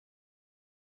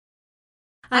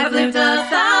I've lived 1,000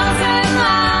 lives.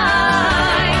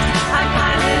 I've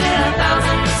piloted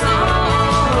 1,000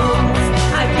 souls.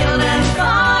 I've killed and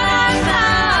fought at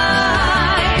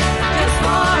night just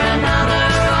for another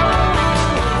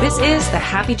role. This is the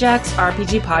Happy Jacks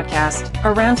RPG Podcast,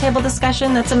 a roundtable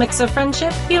discussion that's a mix of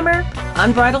friendship, humor,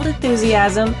 unbridled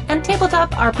enthusiasm, and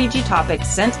tabletop RPG topics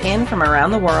sent in from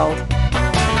around the world.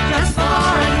 Just for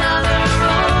another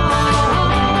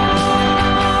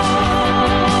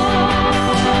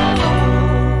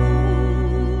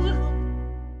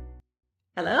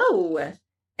Hello,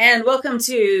 and welcome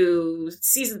to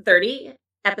Season 30,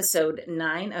 Episode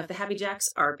 9 of the Happy Jacks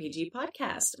RPG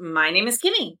Podcast. My name is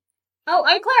Kimmy. Oh,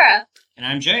 I'm Clara. And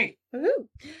I'm Jay. Woo-hoo.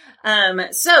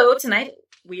 So tonight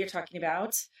we are talking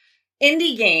about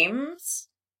indie games,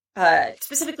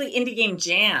 specifically indie game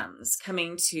jams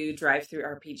coming to Drive-Thru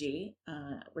RPG.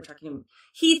 We're talking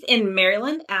Heath in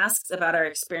Maryland asks about our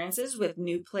experiences with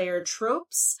new player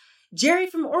tropes. Jerry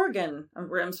from Oregon, I'm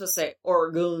supposed to say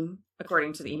Oregon,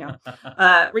 according to the email,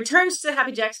 returns to the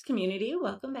Happy Jacks community,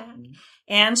 welcome back,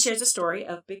 and shares a story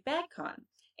of Big Bad Con.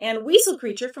 And Weasel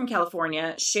Creature from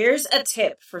California shares a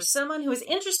tip for someone who is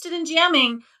interested in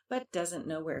jamming, but doesn't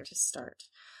know where to start.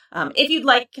 If you'd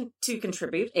like to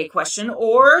contribute a question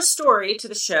or story to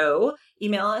the show,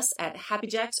 email us at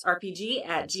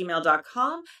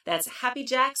happyjacksrpg@gmail.com. That's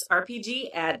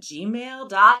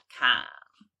happyjacksrpg@gmail.com.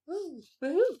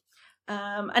 Woo-hoo.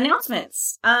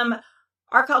 Announcements.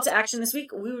 Our call to action this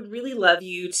week, we would really love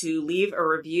you to leave a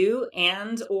review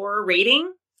and or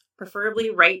rating, preferably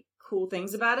write cool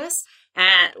things about us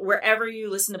at wherever you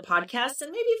listen to podcasts, and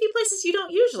maybe a few places you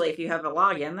don't usually. If you have a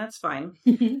login, that's fine.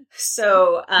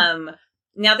 So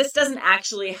now this doesn't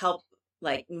actually help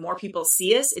like more people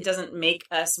see us. It doesn't make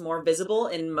us more visible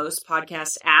in most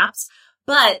podcast apps.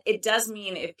 But it does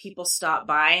mean if people stop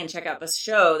by and check out the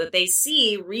show that they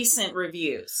see recent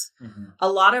reviews. Mm-hmm.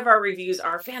 A lot of our reviews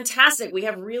are fantastic. We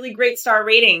have really great star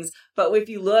ratings. But if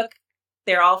you look,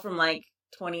 they're all from like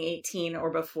 2018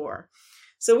 or before.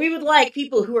 So we would like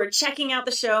people who are checking out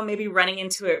the show, maybe running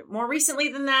into it more recently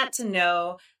than that, to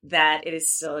know that it is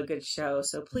still a good show.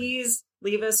 So please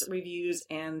leave us reviews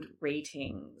and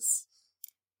ratings.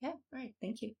 Yeah, all right.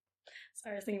 Thank you.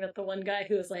 Sorry, I was thinking about the one guy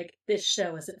who was like, this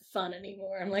show isn't fun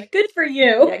anymore. I'm like, good for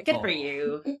you. Yeah, good for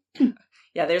you.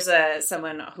 Yeah, there's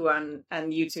someone who on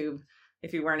YouTube,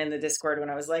 if you weren't in the Discord when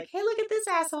I was like, hey, look at this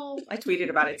asshole. I tweeted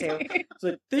about it too. It's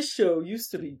like, this show used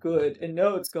to be good and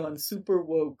now it's gone super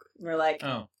woke. And we're like,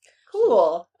 oh,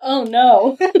 cool. Oh,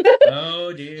 no.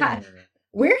 Oh, dear. Hi.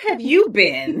 Where have you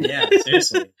been? Yeah,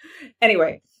 seriously.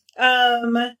 Anyway,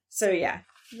 so yeah.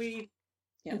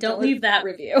 Don't leave that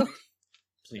review.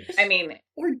 Please. I mean,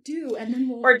 or do, and then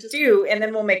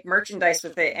we'll make merchandise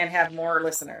with it and have more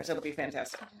listeners. It'll be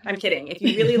fantastic. I'm kidding. If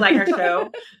you really like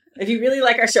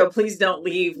our show, please don't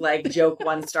leave like joke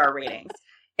 1-star ratings.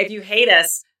 If you hate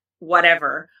us,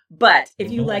 whatever. But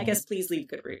if you like us, please leave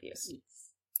good reviews.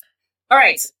 All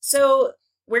right. So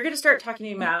we're going to start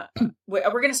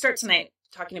tonight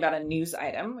talking about a news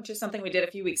item, which is something we did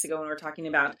a few weeks ago when we were talking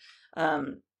about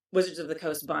Wizards of the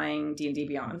Coast buying D&D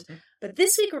Beyond. But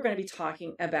this week we're going to be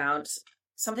talking about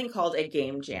something called a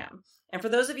game jam. And for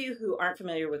those of you who aren't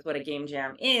familiar with what a game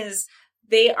jam is,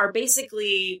 they are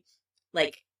basically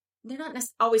like, they're not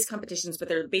always competitions, but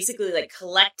they're basically like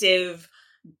collective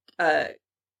game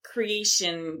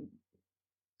creation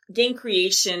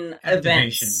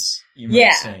events. You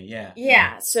might say, yeah.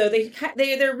 Yeah. So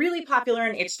they're really popular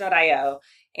in itch.io,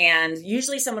 and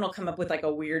usually someone will come up with like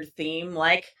a weird theme,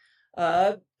 like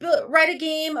write a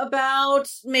game about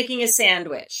making a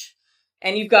sandwich,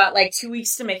 and you've got like 2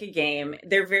 weeks to make a game.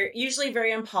 They're usually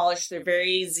very unpolished. They're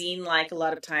very zine-like a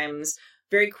lot of times,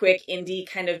 very quick indie,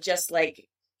 kind of just like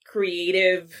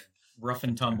creative, rough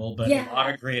and tumble, but a lot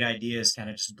of great ideas kind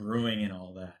of just brewing and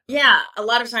all that. Yeah, a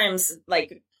lot of times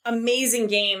like amazing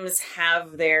games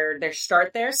have their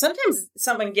start there. Sometimes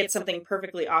someone gets something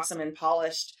perfectly awesome and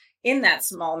polished in that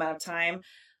small amount of time.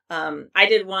 I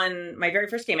did my very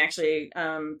first game actually,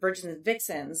 Virgins and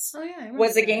Vixens,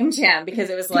 was a game jam because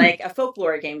it was like a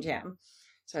folklore game jam.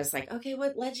 So I was like, okay,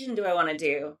 what legend do I want to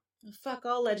do? Well, fuck,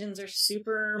 all legends are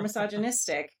super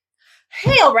misogynistic.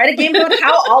 Hey, I'll write a game about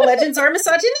how all legends are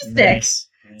misogynistic. Nice.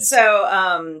 So,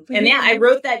 I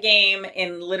wrote that game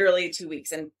in literally 2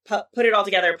 weeks and put it all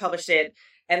together, published it,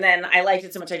 and then I liked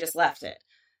it so much I just left it.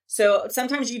 So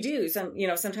sometimes you do.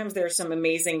 Sometimes there are some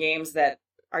amazing games that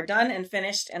are done and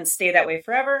finished and stay that way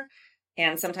forever.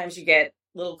 And sometimes you get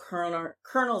little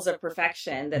kernels of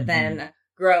perfection that then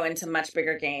grow into much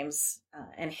bigger games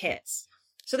and hits.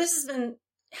 So this has been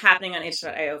happening on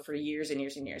itch.io for years and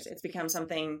years and years. It's become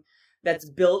something that's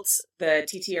built the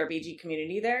TTRPG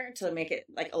community there to make it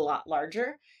like a lot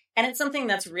larger. And it's something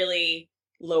that's really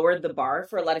lowered the bar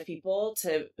for a lot of people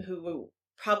who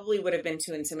probably would have been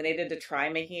too intimidated to try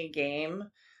making a game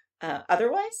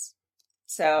otherwise.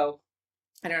 So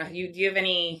I don't know. Do you have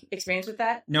any experience with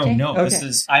that? No, Jay? no. Okay. This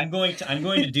is I'm going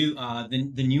to do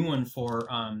the new one for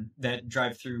that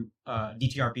drive through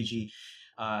DTRPG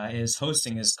is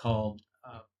hosting is called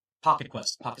Pocket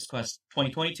Quest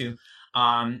 2022.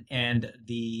 And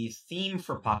the theme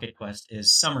for Pocket Quest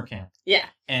is summer camp. Yeah.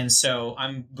 And so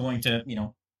I'm going to,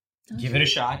 give it a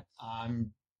shot.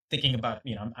 I'm thinking about,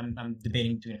 I'm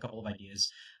debating between a couple of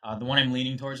ideas. The one I'm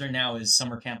leaning towards right now is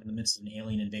summer camp in the midst of an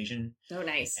alien invasion. Oh,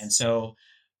 nice. And so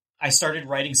I started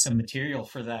writing some material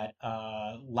for that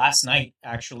last night,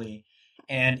 actually.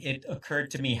 And it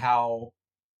occurred to me how,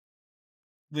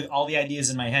 with all the ideas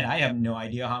in my head, I have no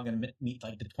idea how I'm going to meet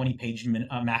like the 20-page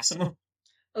maximum.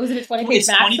 Oh, is it a 20-page It's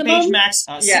maximum? 20-page max,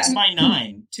 Yeah.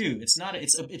 6x9 too. It's not.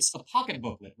 It's a pocket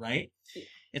booklet, right?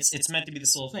 It's meant to be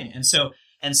this little thing, and so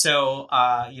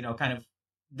kind of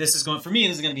this is going for me.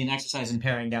 This is going to be an exercise in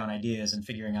paring down ideas and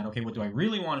figuring out, okay, what do I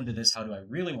really want to do this? How do I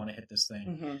really want to hit this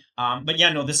thing? Mm-hmm. But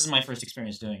yeah, no, this is my first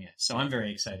experience doing it, so I'm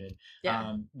very excited.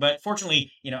 Yeah. But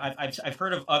fortunately, I've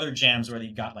heard of other jams where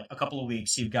you've got like a couple of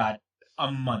weeks, you've got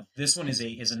a month. This one is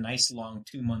a nice long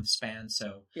 2-month span,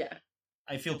 so Yeah.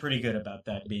 I feel pretty good about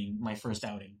that being my first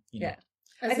outing. Yeah.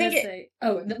 I think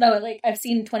think no, like I've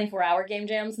seen 24-hour game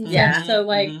jams and Yeah. stuff, so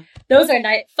like Mhm. those are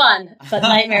fun, but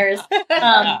nightmares.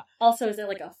 Also, is there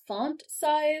like a font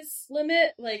size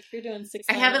limit? Like if you're doing 6,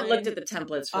 I haven't looked at the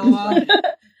templates for Uh, this one.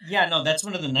 Yeah, no, that's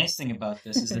one of the nice thing about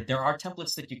this is that there are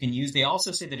templates that you can use. They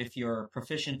also say that if you're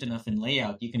proficient enough in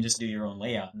layout, you can just do your own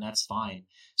layout, and that's fine.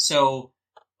 So,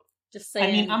 Just saying.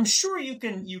 I mean, I'm sure you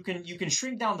can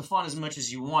shrink down the font as much as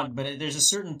you want, but there's a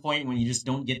certain point when you just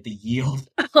don't get the yield.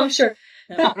 I'm sure.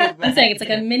 No, I'm saying it's like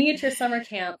a miniature summer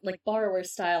camp, like borrower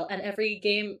style, and every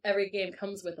game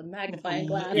comes with a magnifying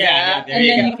glass. Yeah, there and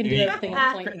you then go. you can do There everything. go.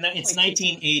 at point- It's point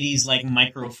 1980s like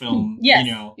microfilm. Yes.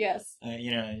 Yes.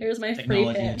 Yes. Here's my free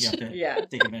technology. pitch. You have to Yeah.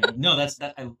 take advantage of. No, that's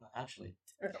that. Actually.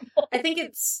 I think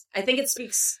it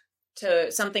speaks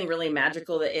to something really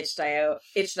magical that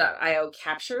itch.io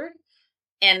captured.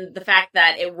 And the fact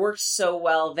that it works so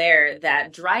well there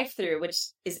that drive-through, which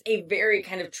is a very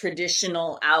kind of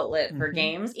traditional outlet for Mhm.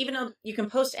 games, even though you can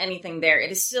post anything there, it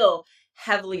is still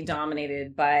heavily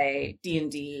dominated by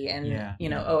D&D and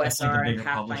OSR and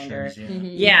Pathfinder.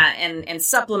 Mhm. Yeah, and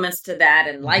supplements to that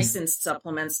and Mhm. licensed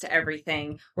supplements to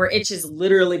everything, where Itch has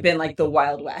literally been like the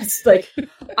Wild West. Like,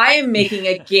 I am making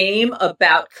a game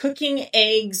about cooking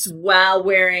eggs while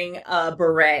wearing a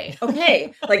beret.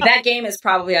 Okay, like that game is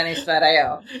probably on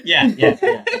itch.io. Yeah.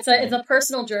 It's a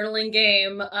personal journaling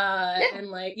game,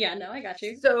 and I got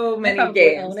you. So I many probably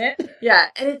games. own it. Yeah,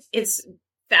 and it's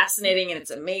fascinating and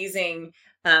it's amazing.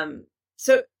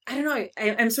 So I don't know.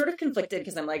 I'm sort of conflicted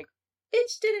because I'm like,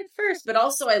 Itch did it first, but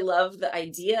also I love the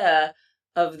idea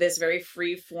of this very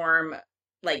free form,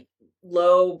 like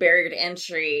low barrier to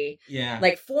entry, Yeah.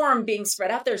 like form being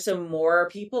spread out there, so more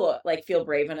people like feel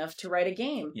brave enough to write a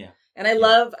game. Yeah. And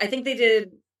I think they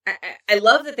did. I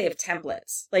love that they have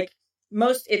templates. Like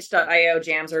most itch.io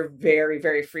jams are very,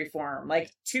 very free form. Like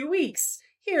 2 weeks.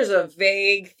 Here's a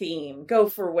vague theme. Go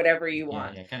for whatever you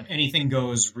want. Yeah, kind of anything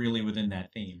goes really within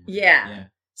that theme. Yeah.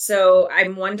 So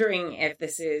I'm wondering if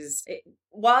this is,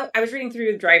 while I was reading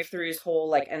through Drive-Thru's whole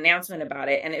like announcement about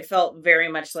it, and it felt very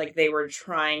much like they were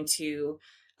trying to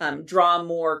draw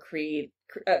more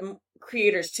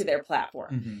creators to their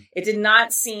platform. Mm-hmm. It did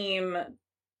not seem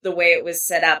the way it was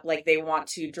set up like they want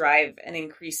to drive an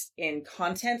increase in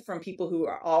content from people who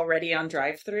are already on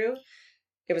Drive-Thru.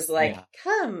 It was like,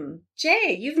 come,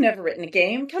 Jay, you've never written a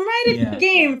game. Come write a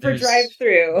game for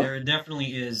Drive-Thru. There definitely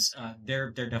is.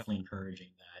 They're definitely encouraging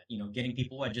that. Getting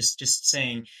people just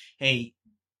saying, hey,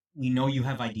 we know you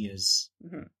have ideas.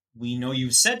 Mm-hmm. We know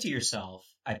you've said to yourself,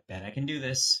 I bet I can do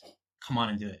this. Come on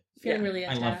and do it. Feeling really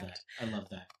I attacked. love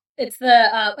that. It's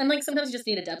the and like sometimes you just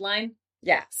need a deadline.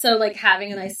 Yeah. So like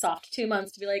having a nice soft 2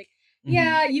 months to be like,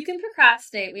 yeah, you can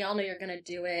procrastinate. We all know you're gonna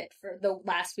do it for the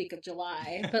last week of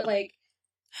July, but like.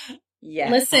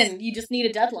 Yeah. Listen, you just need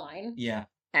a deadline. Yeah.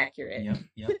 Accurate.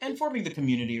 Yeah. And forming the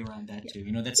community around that too.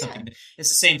 That's something that it's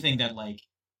the same thing that like,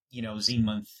 Zine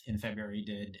Month in February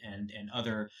did and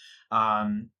other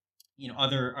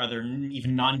other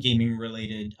even non-gaming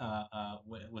related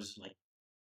what it was like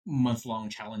month-long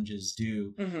challenges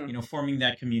do. Mm-hmm. Forming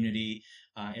that community.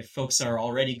 If folks are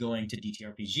already going to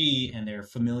DTRPG and they're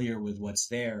familiar with what's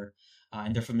there,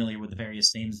 and they're familiar with the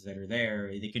various names that are there,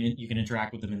 you can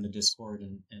interact with them in the Discord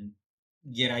and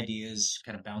get ideas,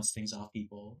 kind of bounce things off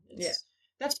people. Yeah.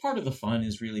 That's part of the fun,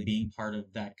 is really being part of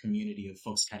that community of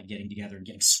folks kind of getting together and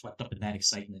getting swept up in that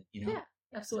excitement, you know? Yeah.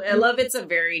 Absolutely. I love it's a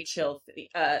very chill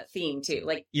theme too.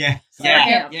 Like, Yeah. Summer Yeah.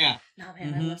 camp. Yeah. No,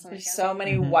 man, I Mhm. love summer there's camp. so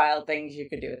many Mhm. wild things you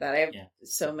could do with that. I have Yeah.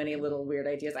 so many little weird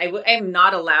ideas. I am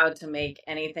not allowed to make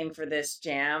anything for this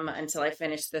jam until I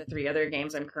finish the 3 other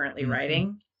games I'm currently Mhm.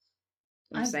 writing.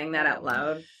 I'm I'm saying that out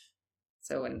loud.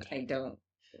 So when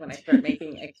I start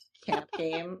making a camp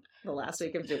game the last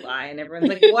week of July, and everyone's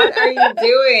like, "What are you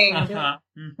doing?" Uh-huh.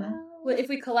 Mhm. Well, if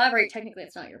we collaborate, technically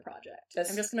it's not your project.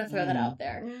 That's- I'm just going to throw that out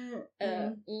there.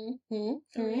 Okay.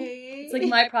 It's like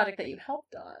my project that you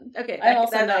helped on. Okay, I'm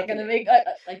also that not I going to can make,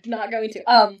 like, not going to.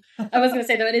 I was going to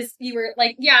say, though, it is, you were,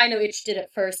 like, yeah, I know Itch did it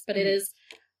first, but it is,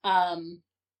 at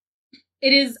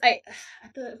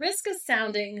the risk of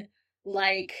sounding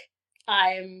like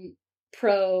I'm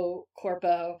pro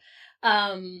corpo,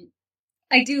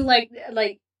 I do like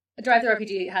Drive Through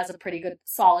RPG has a pretty good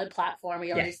solid platform.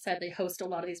 We already said they host a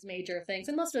lot of these major things,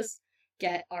 and most of us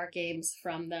get our games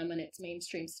from them, and it's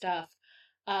mainstream stuff.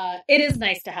 It is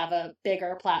nice to have a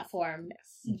bigger platform,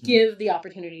 Mhm. give the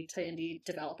opportunity to indie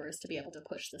developers to be able to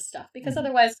push this stuff, because Mhm.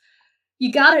 otherwise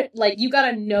you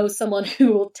gotta know someone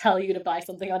who will tell you to buy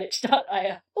something on itch.io.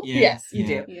 Yeah. Yes, you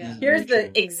do. Yeah. Here's Very the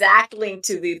true. exact link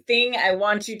to the thing I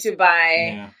want you to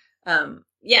buy.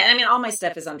 Yeah. I mean, all my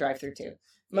stuff is on Drive-Thru too.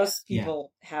 Most Yeah.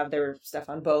 people have their stuff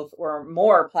on both or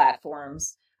more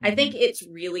platforms. I think Mhm. it's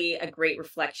really a great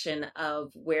reflection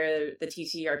of where the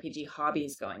TTRPG hobby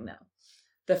is going, though.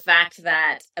 The fact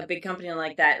that a big company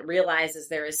like that realizes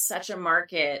there is such a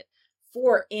market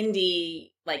for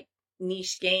indie, like,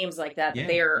 niche games like that, Yeah, that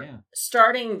they are yeah.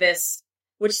 starting this,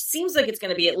 which seems like it's going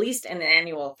to be at least an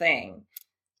annual thing.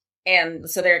 And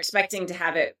so they're expecting to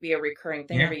have it be a recurring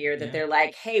thing Yeah, every year, that yeah. they're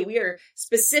like, hey, we are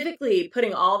specifically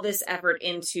putting all this effort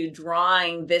into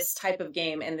drawing this type of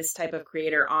game and this type of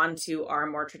creator onto our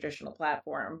more traditional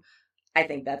platform. I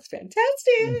think that's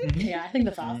fantastic. Mhm. Yeah, I think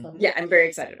that's awesome. Yeah, I'm very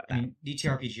excited about I that. mean,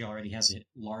 DTRPG already has a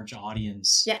large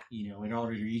audience. Yeah. You know, it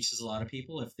already reaches a lot of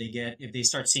people. If they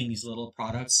start seeing these little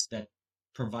products that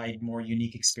provide more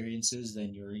unique experiences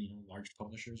than your, large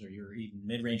publishers or your even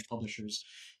mid-range publishers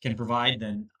can provide,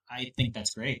 then I think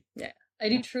that's great. I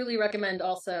do truly recommend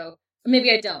also,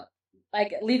 maybe I don't,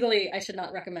 like, legally I should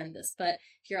not recommend this, but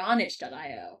if you're on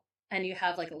itch.io and you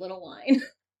have like a little wine,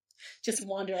 just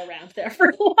wander around there for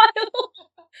a while.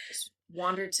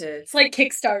 Wander to... It's like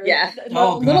Kickstarter. Yeah. A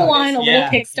Oh, little God. wine, a Yeah,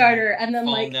 little Kickstarter, yeah. and then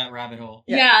Fall like, in that rabbit hole.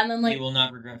 yeah, and then like, You will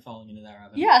not regret falling into that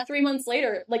rabbit hole. yeah, 3 months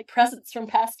later, like presents from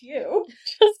past you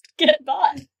just get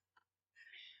bought.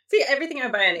 See, everything I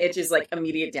buy on Itch is like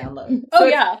immediate download. Oh, So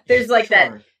yeah. There's like that,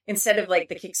 Sure. instead of like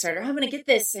the Kickstarter, I'm going to get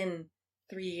this in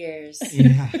 3 years.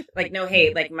 Yeah. Like, no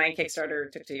hate, like my Kickstarter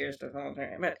took 2 years to fall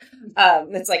through. But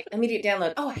it's like immediate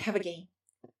download. Oh, I have a game.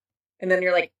 And then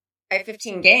you're like, I have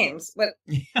 15 games. What?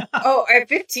 Oh, I have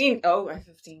 15. Oh, I have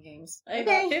 15 games. I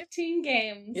got 15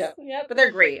 games. Yep. Yep. But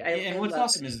they're great. And what's love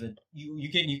awesome is that you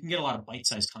can get a lot of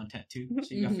bite-sized content too.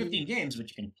 So you got Mhm. 15 games, but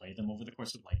you can play them over the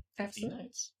course of like 15 Absolutely.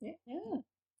 nights. Yeah.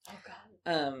 Oh,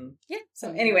 God. Yeah. So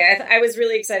Oh, anyway, I was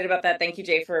really excited about that. Thank you,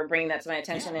 Jay, for bringing that to my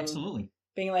attention Yeah, and absolutely.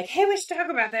 being like, hey, we should talk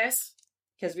about this.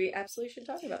 Because we absolutely should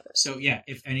talk about this. So yeah,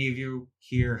 if any of you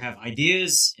here have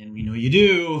ideas, and we know you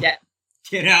do, Yeah.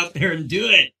 get out there and do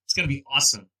it. It's gonna be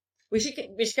awesome. We should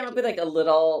come up with like a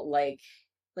little like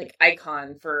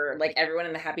icon for like everyone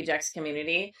in the Happy Jacks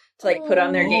community to like put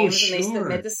on their Oh, games and they sure.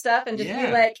 submit the stuff and just Yeah.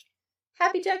 be like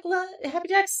Happy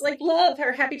Jacks like love,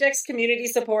 or Happy Jacks community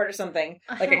support or something,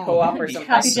 like a Oh, co-op that'd or be something.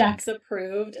 Happy awesome. Jack's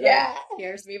approved. Yeah. That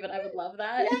scares me, but I would love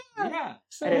that. Yeah,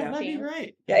 so I don't know. that'd be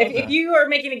great. Yeah, I love if that. you are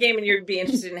making a game and you'd be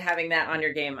interested in having that on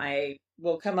your game, I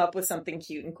will come up with something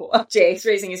cute and cool. Oh, Jay's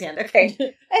raising his hand. Okay,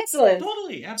 excellent.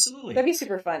 Totally, absolutely. That'd be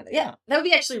super fun. Yeah, that would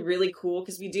be actually really cool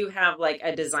because we do have like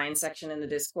a design section in the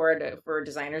Discord for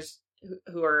designers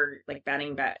who are like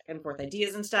batting back and forth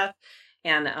ideas and stuff.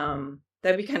 And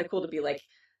that'd be kind of cool to be like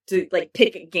to like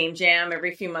pick a game jam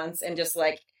every few months and just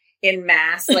like in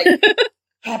mass like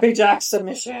Happy Jack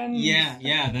submission. Yeah,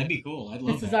 that'd be cool. I'd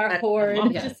love This is that. our horde.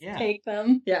 love that, Just yeah. take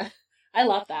them. Yeah, I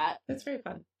love that. that's very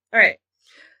fun. All right,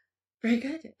 very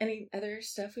good. Any other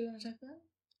stuff we want to talk about?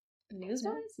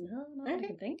 News-wise? No, I Okay.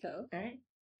 can think of. All right.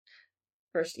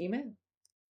 First email.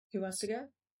 Who wants to go?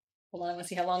 Hold on, I want to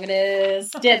see how long it is.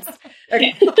 Dibs.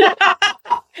 Okay.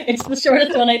 It's the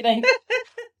shortest one, I think.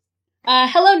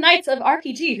 Hello, Knights of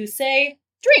RPG who say,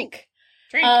 drink.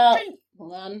 Drink.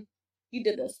 Hold on. You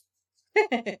did this.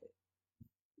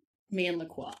 Me and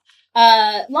LaCroix.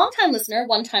 Long-time listener,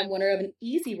 one-time winner of an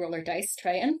easy roller dice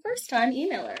tray, and first-time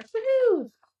emailer.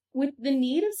 Woohoo! with the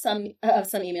need of some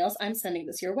emails, I'm sending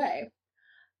this your way.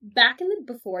 Back in the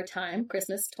before time,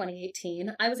 Christmas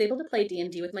 2018, I was able to play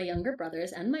D&D with my younger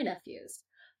brothers and my nephews.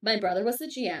 My brother was the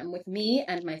GM, with me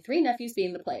and my 3 nephews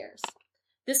being the players.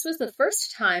 This was the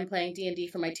first time playing D&D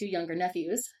for my 2 younger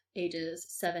nephews, ages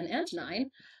 7 and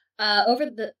 9.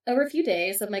 Over a few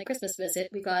days of my Christmas visit,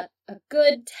 we got a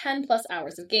good 10 plus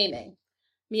hours of gaming.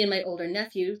 Me and my older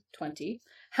nephew, 20,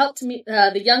 helped me,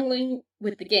 the youngling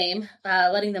with the game,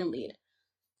 letting them lead.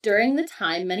 During the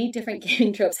time, many different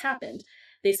gaming tropes happened.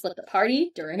 They split the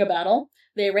party during a battle,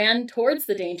 they ran towards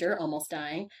the danger, almost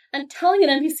dying, and telling an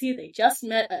NPC they just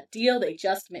met a deal they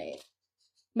just made.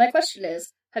 My question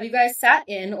is, have you guys sat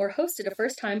in or hosted a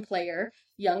first-time player,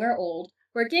 young or old,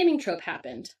 where a gaming trope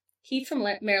happened? Heath from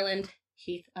Maryland,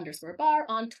 Heath_bar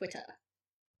on Twitter.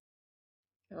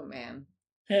 Oh, man.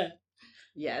 Yeah.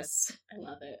 Yes. I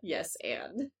love it. Yes,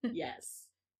 and. Yes.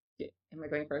 Am I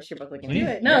going first? You're both looking Do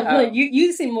at it. me. No,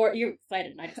 you seem more, you're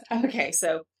excited. Okay,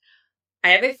 so I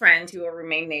have a friend who will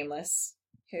remain nameless,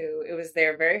 who it was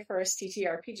their very first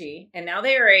TTRPG, and now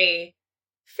they are a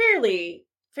fairly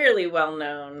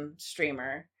well-known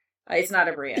streamer. It's not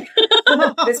a Bria.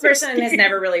 This person has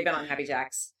never really been on Happy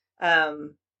Jacks.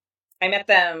 I met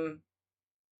them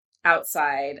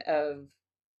outside of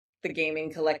the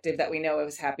gaming collective that we know of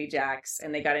as Happy Jacks,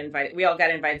 and they got invited. We all got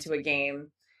invited to a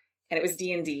game, and it was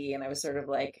D&D, and I was sort of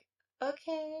like,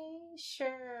 okay,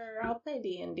 sure, I'll play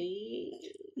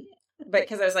D&D. But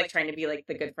because I was like trying to be like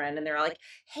the good friend, and they're all like,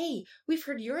 hey, we've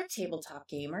heard you're a tabletop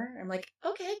gamer. I'm like,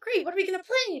 okay, great. What are we going to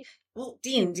play? Well,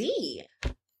 D&D.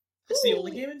 It's the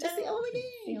only game in town. It's the only game.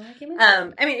 The only game in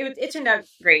town. I mean, it turned out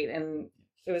great, and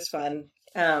it was fun.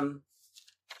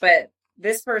 But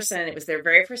this person, it was their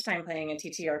very first time playing a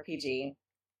TTRPG,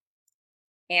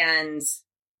 and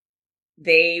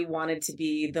they wanted to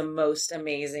be the most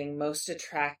amazing, most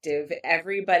attractive.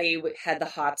 Everybody had the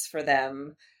hots for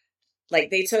them. Like,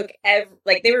 they took,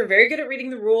 they were very good at reading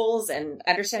the rules and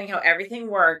understanding how everything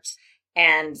worked.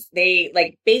 And they,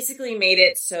 basically made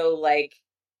it so,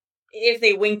 if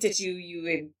they winked at you,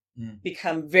 you would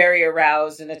become very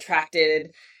aroused and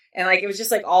attracted. And, it was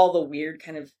just, all the weird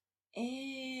kind of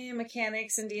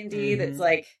mechanics in D&D that's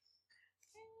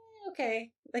okay.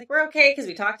 We're okay because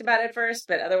we talked about it first,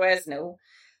 but otherwise, no.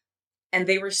 And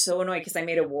they were so annoyed because I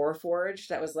made a Warforged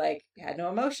that was had no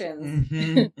emotions.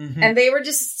 Mm-hmm, mm-hmm. And they were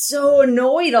just so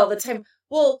annoyed all the time.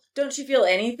 Well, don't you feel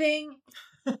anything?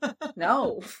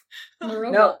 No.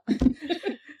 No.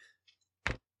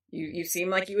 You seem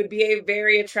like you would be a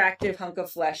very attractive hunk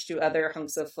of flesh to other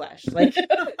hunks of flesh.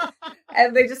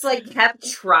 And they just kept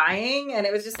trying, and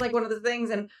it was just one of the things.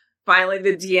 And finally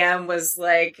the DM was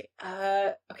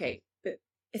okay,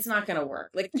 it's not gonna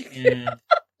work. Yeah.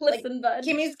 Listen, bud.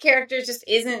 Kimmy's character just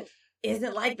isn't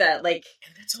like that. And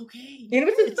that's okay.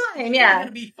 Which is fine, yeah. It's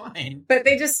gonna be fine. But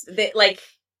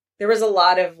there was a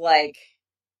lot of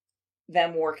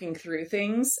them working through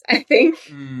things, I think,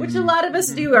 which a lot of us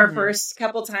do our first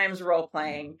couple times role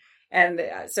playing. And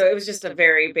so it was just a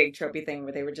very big tropey thing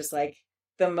where they were just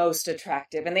the most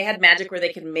attractive, and they had magic where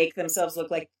they could make themselves look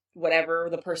like whatever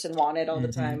the person wanted all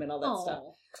the time and all that stuff,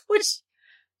 which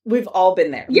we've all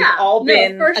been there. Yeah, we've all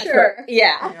been for sure.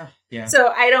 Yeah.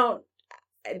 So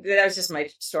that was just my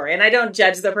story, and I don't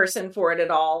judge the person for it at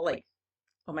all.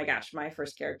 Oh my gosh, my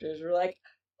first characters were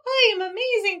I am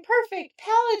amazing, perfect,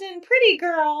 paladin, pretty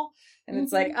girl. And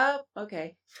it's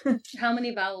okay. How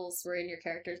many vowels were in your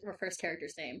first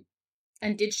character's name?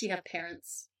 And did she have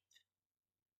parents?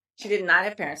 She did not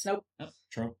have parents. Nope. Oh,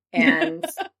 true. And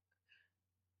I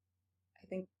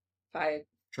think 5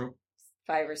 True.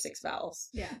 5 or 6 vowels.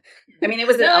 Yeah. I mean, it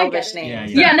was an Elvish name.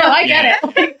 Yeah, no, I get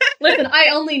it. Listen, I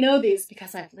only know these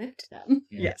because I've lived them.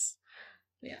 Yeah. Yes.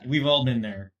 Yeah. We've all been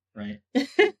there, right?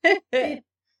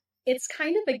 It's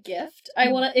kind of a gift. I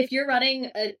want to, if you're running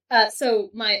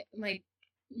so my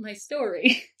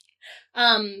story,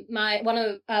 when I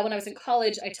was in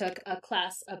college, I took a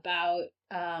class about,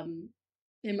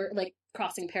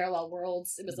 crossing parallel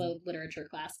worlds. It was a literature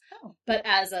class, but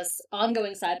as a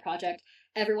ongoing side project,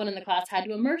 everyone in the class had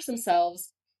to immerse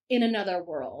themselves in another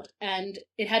world, and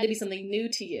it had to be something new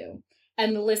to you.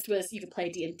 And the list was, you could play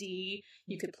D&D,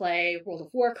 you could play World of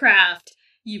Warcraft,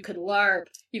 you could LARP,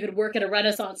 you could work at a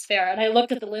Renaissance fair. And I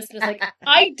looked at the list and was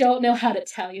I don't know how to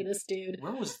tell you this, dude.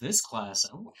 Where was this class?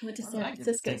 I went to San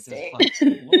Francisco State.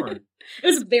 Lord. It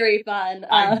was very fun.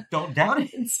 I don't doubt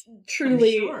it. It's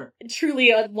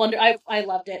truly a wonder. I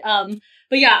loved it.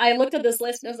 But yeah, I looked at this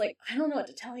list and I was I don't know what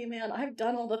to tell you, man. I've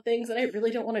done all the things and I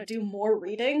really don't want to do more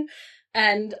reading.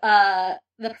 And the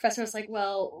professor was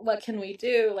well, what can we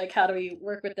do? How do we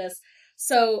work with this?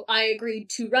 So I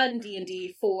agreed to run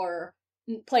D&D for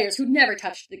players who never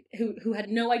touched who had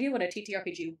no idea what a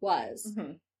TTRPG was.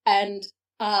 Mhm. And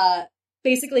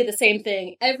basically the same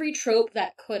thing. Every trope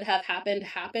that could have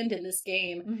happened in this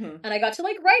game. Mhm. And I got to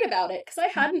like write about it because I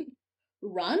hadn't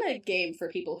run a game for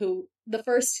people who the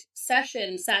first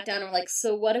session sat down and were like,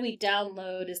 so what do we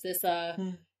download? Is this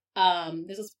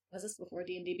was this before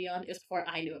D&D Beyond? It was before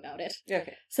I knew about it.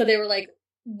 Okay. So they were like,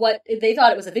 what they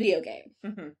thought it was a video game.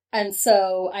 Mhm. And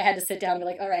so I had to sit down and be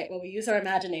like, all right, well, we use our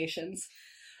imaginations.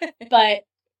 But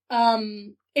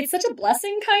it's such a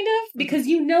blessing, kind of, because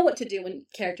you know what to do when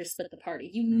characters split the party.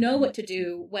 You know what to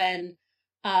do when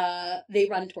they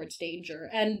run towards danger.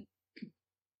 And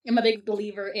I'm a big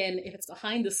believer in if it's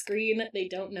behind the screen, they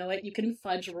don't know it, you can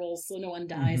fudge rolls so no one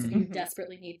dies if you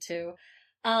desperately need to.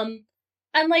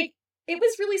 And like, it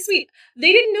was really sweet.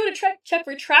 They didn't know to check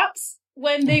for traps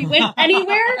when they went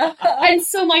anywhere. And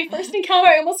so my first encounter,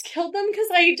 I almost killed them because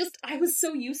I was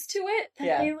so used to it.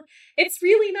 That Yeah. it's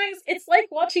really nice. It's like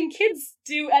watching kids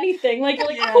do anything. Like, you're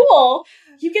like, Yeah. cool.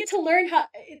 You get to learn how,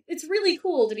 it's really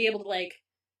cool to be able to like,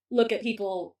 look at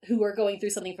people who are going through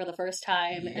something for the first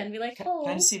time and be like, oh.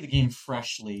 Kind of see the game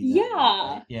freshly. Yeah.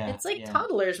 Right? Yeah. It's like yeah.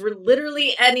 toddlers where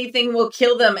literally anything will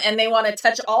kill them and they want to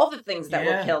touch all the things that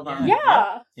will kill them.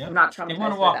 Yeah. Yep. I'm not traumatized. They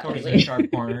want to by walk that towards lately. the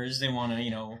sharp corners. They want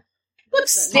to, Look,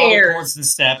 Listen. follow stairs. towards the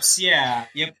steps. Yeah.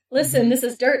 Yep. Listen, this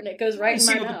is dirt and it goes right in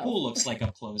see my what mouth. the pool looks like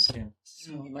up close. Yeah.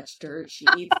 So much dirt. She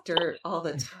eats dirt all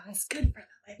the time. It's good for them.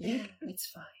 I think it's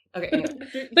fine. Okay.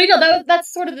 Anyway. But you know,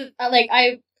 that's sort of the, like,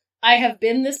 I have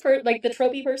been this the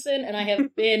tropey person, and I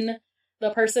have been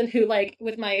the person who, like,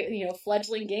 with my,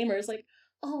 fledgling gamers, like,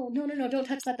 oh, no, don't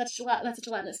touch that, that's a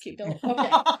gelatinous cube, don't, okay.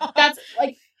 That's,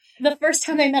 like, the first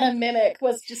time I met a mimic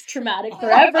was just traumatic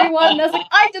for everyone, and I was like,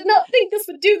 I did not think this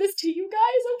would do this to you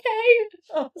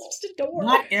guys, okay? It's just a door.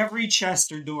 Not every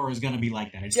chest or door is going to be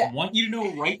like that. I just want you to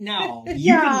know right now, you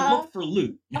Yeah. can look for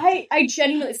loot. I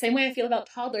genuinely, the same way I feel about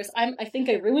toddlers, I think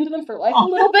I ruined them for life a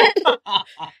little bit,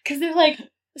 because they're like,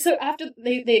 so after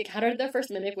they encountered their first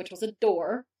mimic, which was a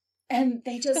door, and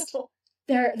they just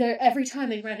they're every time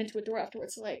they ran into a door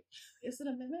afterwards, they're like, is it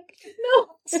a mimic? No,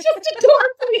 it's just a door,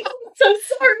 please. I'm so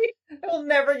sorry. I will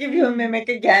never give you a mimic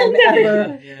again. Never.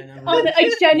 Ever. Yeah, never. I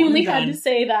genuinely One had to done.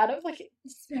 say that. I was like,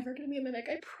 it's never gonna be a mimic,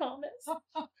 I promise.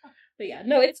 But yeah,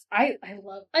 no, it's I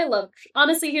love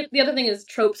honestly, the other thing is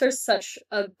tropes are such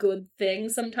a good thing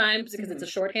sometimes because it's a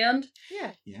shorthand.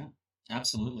 Yeah. Yeah,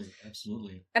 absolutely.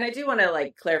 Absolutely. And I do want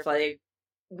to clarify,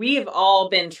 we've all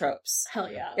been tropes.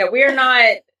 Hell yeah. Yeah, we're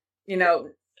not,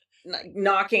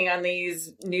 knocking on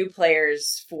these new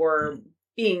players for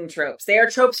being tropes. They are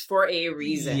tropes for a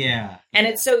reason. Yeah. And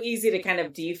it's so easy to kind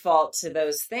of default to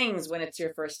those things when it's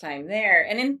your first time there.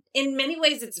 And in many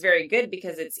ways, it's very good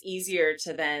because it's easier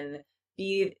to then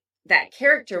be that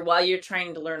character while you're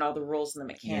trying to learn all the rules and the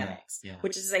mechanics, Yeah.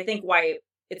 which is, I think, why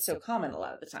it's so common a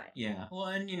lot of the time. Yeah. Well,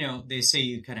 and they say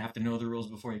you kind of have to know the rules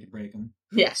before you can break them.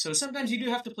 Yeah. So sometimes you do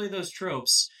have to play those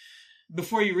tropes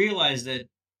before you realize that,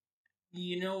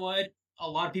 you know what, a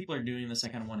lot of people are doing this. I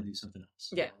kind of want to do something else.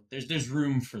 Yeah. There's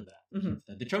room for that. Mhm.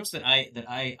 The tropes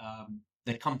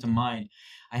that come to mind.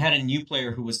 I had a new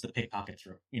player who was the pickpocket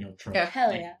trope. Yeah. Hell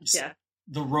Like, yeah. Yeah.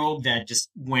 The rogue that just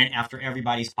went after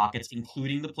everybody's pockets,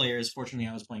 including the players. Fortunately,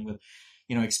 I was playing with,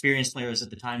 experienced players at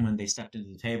the time when they stepped into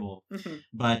the table. Mhm.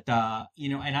 But,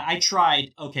 and I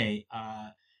tried,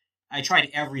 I tried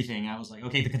everything. I was like,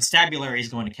 okay, the constabulary is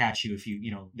going to catch you if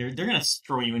they're going to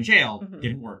throw you in jail. Mhm.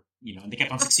 Didn't work. They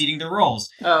kept on succeeding their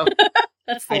roles. Oh,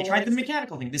 That's I tried the worst.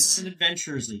 mechanical thing. This is an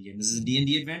Adventurers League game. This is a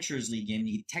D&D Adventurers League game.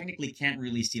 You technically can't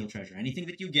really steal treasure. Anything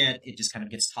that you get, it just kind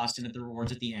of gets tossed in at the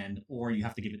rewards at the end, or you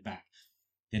have to give it back.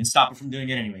 Didn't stop it from doing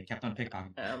it anyway. Kept on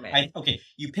pickpocketing. oh man.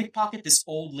 You pickpocket this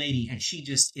old lady, and she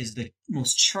just is the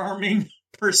most charming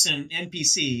person,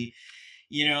 NPC,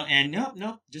 and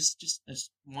nope,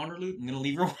 just want her loot. I'm gonna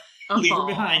leave her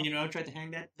behind, tried to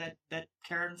hang that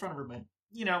carrot in front of her, but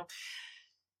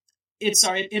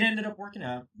it ended up working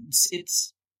out.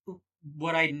 It's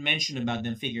what I mentioned about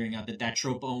them figuring out that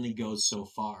trope only goes so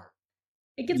far.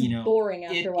 It gets boring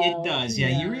after a while. It does,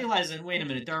 yeah. You realize that, wait a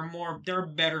minute, there are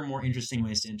better, more interesting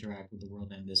ways to interact with the world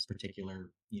than this particular,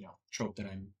 trope that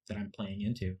I'm playing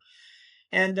into.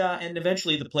 And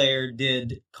eventually the player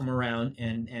did come around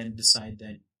and decide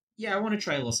that, yeah, I want to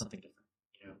try a little something different.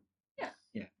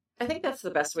 I think that's the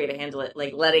best way to handle it,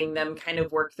 letting them kind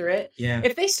of work through it. Yeah.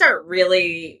 If they start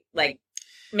really,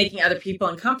 making other people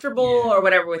uncomfortable or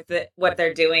whatever with what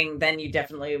they're doing, then you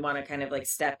definitely want to kind of,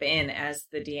 step in as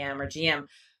the DM or GM.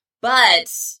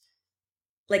 But,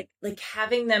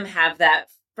 having them have that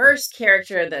first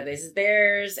character that is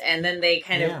theirs, and then they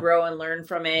kind of grow and learn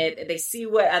from it. They see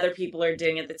what other people are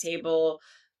doing at the table.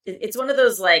 it's one of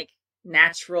those like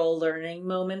natural learning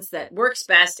moments that works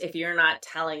best if you're not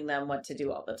telling them what to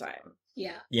do all the time.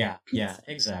 Yeah. Yeah,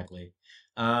 exactly.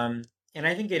 And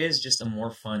I think it is just a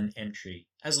more fun entry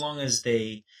as long as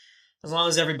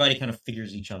everybody kind of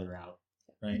figures each other out,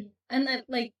 right? And then,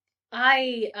 like,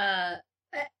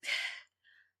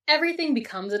 everything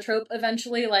becomes a trope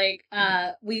eventually. Like,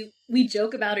 we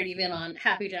joke about it even on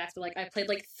Happy Jacks, but like, I played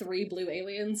like 3 blue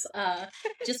aliens.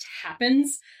 Just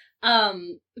happens.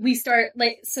 We start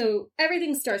like, so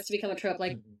everything starts to become a trope.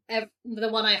 Like, the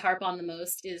one I harp on the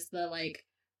most is the like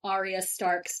Arya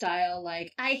Stark style,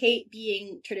 like, I hate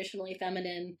being traditionally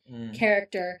feminine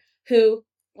character who,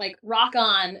 like, rock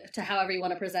on to however you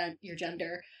want to present your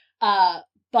gender.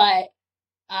 But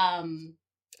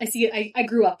I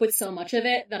grew up with so much of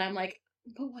it that I'm like,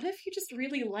 but what if you just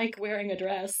really like wearing a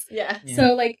dress? Yeah.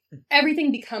 So, like,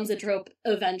 everything becomes a trope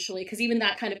eventually, because even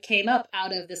that kind of came up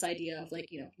out of this idea of, like,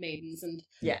 maidens and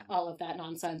all of that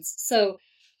nonsense. So,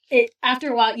 after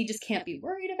a while, you just can't be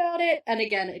worried about it. And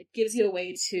again, it gives you a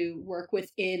way to work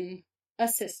within a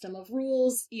system of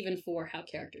rules, even for how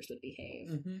characters would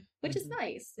behave, which is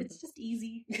nice. It's just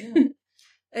easy. Yeah.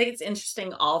 I think it's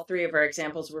interesting. All 3 of our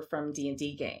examples were from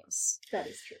D&D games. That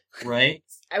is true. Right?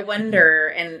 I wonder,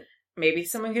 and maybe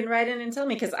someone can write in and tell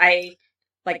me, because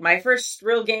my first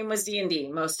real game was D&D.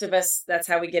 Most of us, that's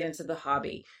how we get into the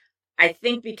hobby. I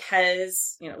think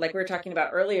because, like we were talking about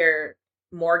earlier,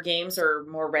 more games are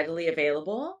more readily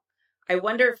available. I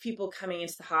wonder if people coming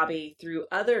into the hobby through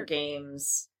other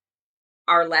games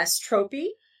are less tropey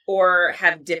or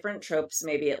have different tropes,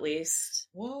 maybe at least.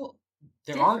 Well,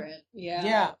 there Different. are. Yeah.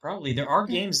 Yeah, probably. There are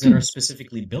games that are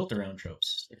specifically built around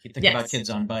tropes. If you think about Kids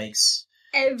on Bikes,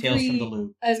 Tales from the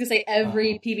Loop. I was going to say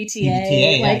every PBTA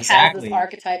PBTA, has exactly. this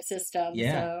archetype system.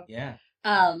 Yeah,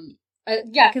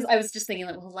 because I was just thinking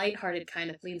that lighthearted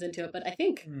kind of leans into it, but I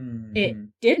think it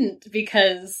didn't,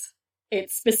 because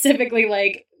it specifically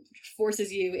like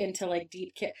forces you into like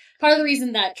deep. Part of the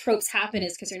reason that tropes happen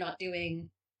is because you're not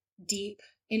doing deep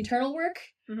internal work.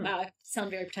 Wow, I sound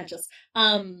very pretentious.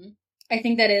 I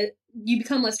think that you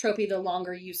become less tropey the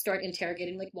longer you start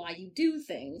interrogating like why you do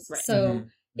things. Right. So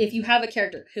if you have a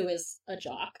character who is a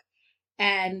jock,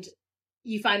 and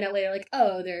you find out later like,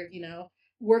 oh, they're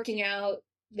working out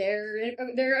their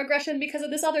aggression because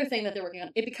of this other thing that they're working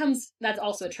on, that's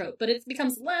also a trope, but it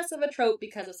becomes less of a trope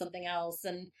because of something else,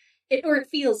 and it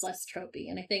feels less tropey.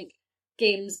 And I think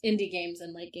indie games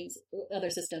and like games, other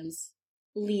systems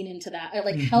lean into that, or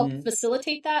like help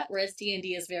facilitate that, whereas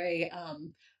D&D is very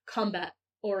combat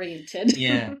oriented.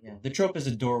 Yeah. The trope is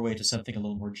a doorway to something a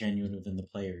little more genuine within the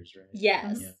players, right?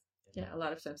 Yes. Yeah, a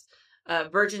lot of times.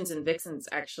 Virgins and Vixens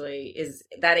actually is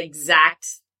that exact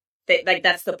like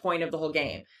that's the point of the whole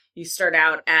game. You start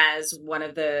out as one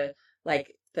of the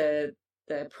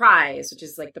prize, which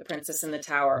is like the princess in the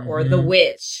tower, or the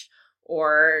witch,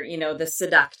 or the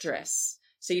seductress.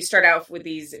 So you start out with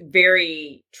these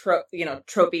very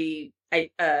tropey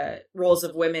roles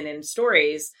of women in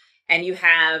stories, and you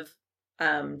have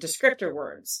descriptor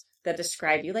words that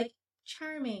describe you, like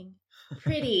charming,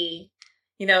 pretty,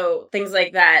 things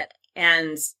like that.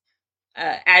 And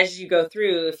as you go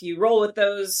through, if you roll with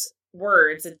those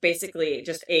words, it's basically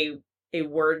just a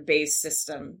word-based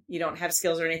system. You don't have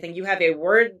skills or anything. You have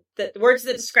words that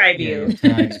describe you.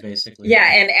 Tags, basically. Yeah,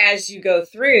 and as you go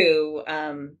through,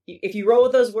 if you roll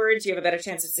with those words, you have a better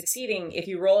chance of succeeding. If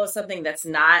you roll with something that's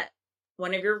not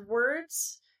one of your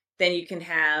words, then you can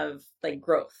have like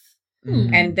growth.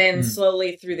 And then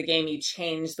slowly through the game, you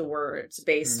change the words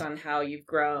based on how you've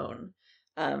grown.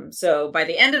 So by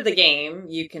the end of the game,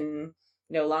 you can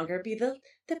no longer be the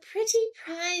pretty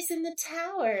prize in the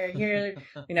tower. You're,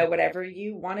 whatever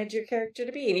you wanted your character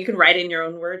to be. And you can write in your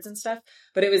own words and stuff.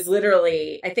 But it was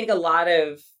literally, I think a lot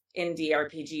of indie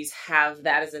RPGs have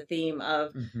that as a theme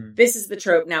of, this is the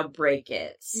trope, now break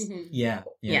it. Yeah.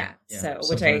 So,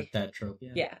 subvert that trope.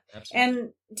 Yeah. Absolutely.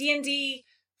 And D&D,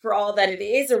 for all that it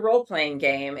is a role-playing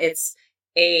game, it's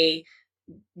a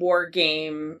war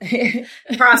game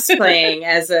cross-playing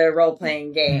as a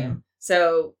role-playing game.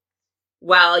 So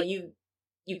while you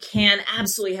can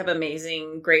absolutely have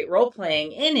amazing, great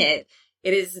role-playing in it,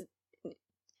 it is...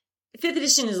 5th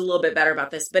edition is a little bit better about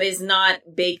this, but is not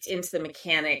baked into the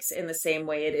mechanics in the same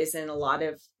way it is in a lot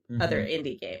of other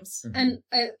indie games. And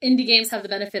indie games have the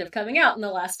benefit of coming out in the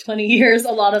last 20 years,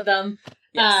 a lot of them.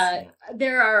 Yes.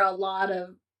 There are a lot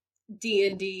of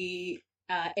D&D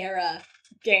era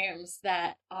games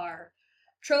that are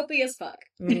tropey as fuck.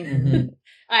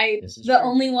 The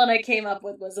only one I came up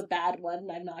with was a bad one,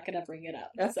 and I'm not going to bring it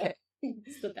up. Okay. So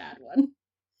it's the bad one.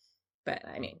 But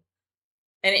I mean,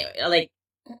 anyway,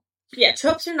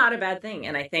 tropes are not a bad thing,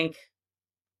 and I think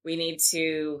we need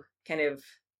to kind of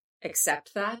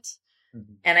accept that.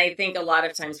 Mhm. And I think a lot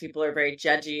of times people are very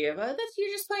judgy of, you're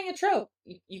just playing a trope.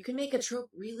 You can make a trope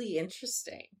really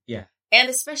interesting. Yeah. And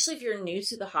especially if you're new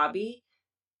to the hobby,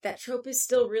 that trope is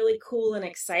still really cool and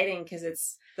exciting because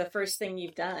it's the first thing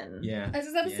you've done. Yeah. That's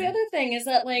the Yeah. other thing is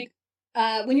that, like,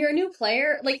 when you're a new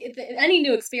player, like, any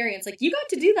new experience, like, you got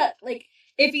to do that. Like,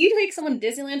 if you take someone to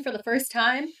Disneyland for the first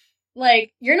time,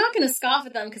 like, you're not going to scoff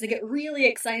at them because they get really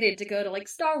excited to go to, like,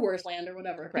 Star Wars Land or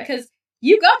whatever. Right. Because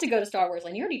you got to go to Star Wars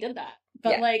Land. You already did that.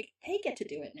 But, Yeah. like, they get to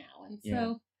do it now. And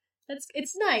Yeah. so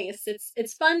it's nice.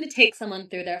 It's fun to take someone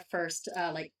through their first,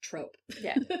 like, trope.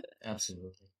 Yeah.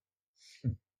 Absolutely.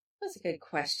 That's a good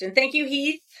question. Thank you,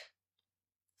 Heath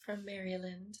from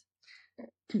Maryland.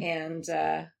 And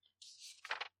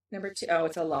number 2. Oh,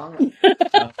 it's a long one.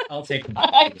 I'll take them.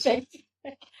 I think.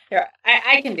 Here,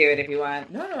 I can do it if you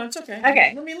want. No, it's okay.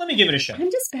 Okay. Let me give it a shot. I'm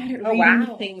just bad at Oh, reading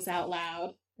wow. things out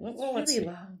loud. Well, let's really see.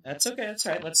 long. That's okay. That's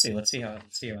all right. Let's see how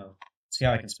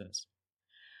I can spin this.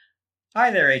 Hi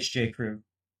there, HJ crew.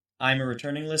 I'm a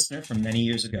returning listener from many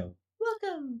years ago.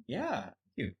 Welcome. Yeah, thank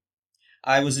you.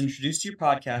 I was introduced to your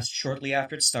podcast shortly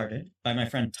after it started by my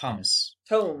friend Thomas.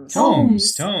 Tomes.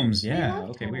 Tomes. Yeah. I love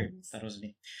Okay, weird. Tomes. That was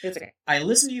me. It's okay. I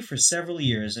listened to you for several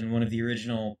years in one of the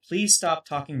original "Please stop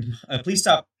talking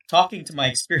to my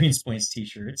experience points"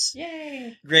 T-shirts.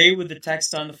 Yay! Gray with the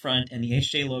text on the front and the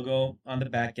HJ logo on the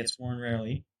back gets worn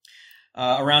rarely.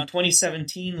 Around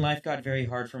 2017, life got very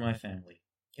hard for my family.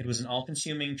 It was an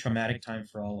all-consuming, traumatic time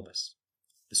for all of us.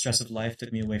 The stress of life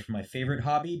took me away from my favorite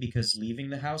hobby because leaving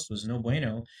the house was no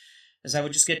bueno, as I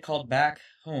would just get called back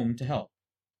home to help.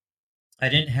 I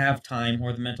didn't have time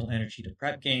or the mental energy to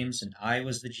prep games, and I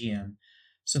was the GM,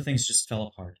 so things just fell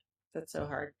apart. That's so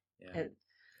hard. Yeah.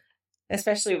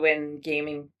 Especially when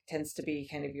gaming tends to be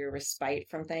kind of your respite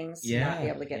from things. Yeah, Not be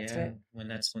able to get to it. When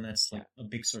that's like a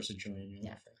big source of joy in your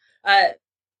life.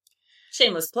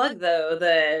 Shameless plug, though.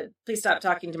 The Please Stop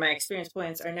Talking to My Experience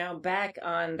Points are now back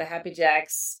on the Happy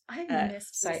Jacks. I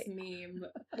missed site. this meme.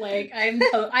 Like, I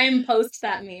am post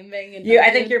that meme being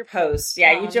I think you're post.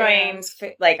 Yeah, Oh, you joined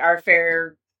like our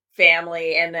fair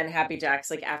family, and then Happy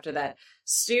Jacks. Like after that,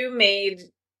 Stu made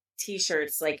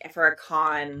T-shirts like for a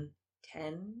con 10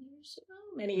 years ago,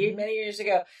 many years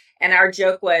ago, and our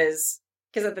joke was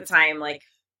because at the time, like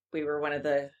we were one of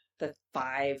the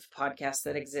 5 podcasts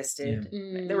that existed.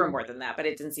 Mm. There were more than that, but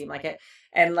it didn't seem like it.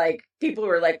 And like people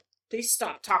were like, "Please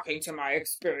stop talking to my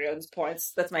experience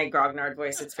points." That's my grognard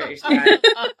voice. It's very sad.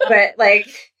 But like,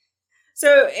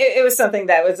 so it was something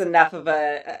that was enough of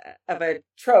a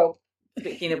trope.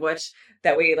 Speaking of which,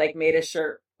 that we like made a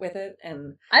shirt with it,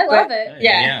 and I love it.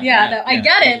 Yeah. No, I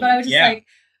get it, but I was just Yeah. like,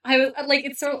 I was like,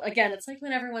 it's so again, it's like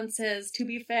when everyone says "to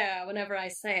be fair" whenever I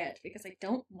say it because I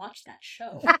don't watch that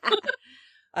show.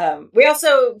 we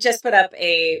also just put up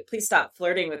a "Please Stop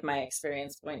Flirting with My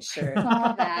Experience Point" shirt.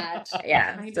 Saw that.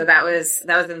 Yeah, I so did that like was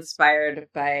it. inspired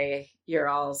by your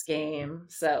all's game.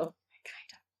 So I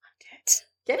kind of want it.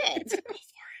 get it.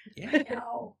 Yeah. I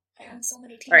know. I own so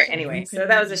many t-shirts. All right. Anyway, so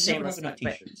that was a You never shameless have enough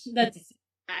plug. But t-shirts. That's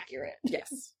accurate.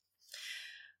 yes.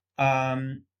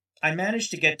 I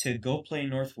managed to get to Go Play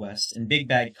Northwest and Big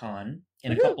Bad Con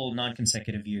in a couple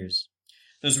non-consecutive years.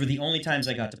 Those were the only times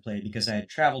I got to play because I had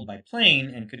traveled by plane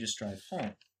and could just drive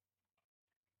home.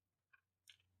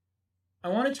 I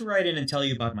wanted to write in and tell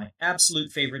you about my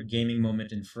absolute favorite gaming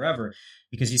moment in forever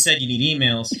because you said you need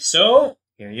emails, so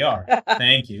here you are.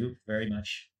 Thank you very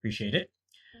much. Appreciate it.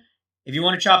 If you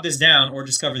want to chop this down or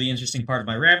discover the interesting part of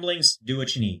my ramblings, do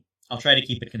what you need. I'll try to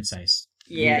keep it concise.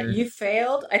 Yeah, Weird. you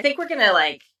failed. I think we're gonna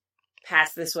like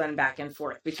pass this one back and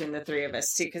forth between the 3 of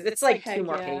us too, because it's like Heck 2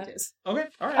 more yeah. pages. Okay,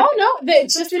 all right. Oh no,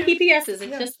 it's just the PPSs. It's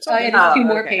Yeah, just it's okay. it is Oh, 2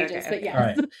 more okay, pages, okay, but okay.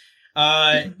 yeah.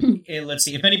 All right. Let's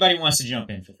see. If anybody wants to jump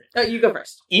in, feel free. Oh, you go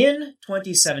first. In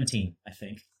 2017, I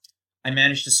think, I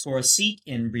managed to score a seat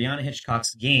in Brianna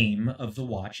Hitchcock's Game of the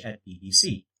Watch at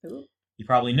BBC. Ooh. You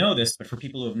probably know this, but for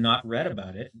people who have not read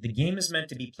about it, the game is meant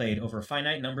to be played over a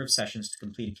finite number of sessions to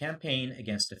complete a campaign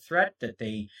against a threat that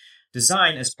they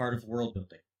design as part of world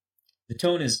building. The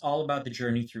tone is all about the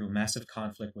journey through a massive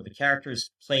conflict where the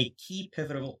characters play key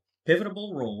pivotal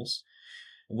roles,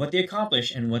 what they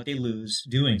accomplish and what they lose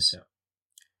doing so.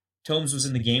 Tomes was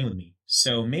in the game with me,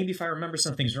 so maybe if I remember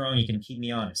something's wrong, he can keep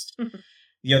me honest.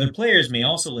 The other players may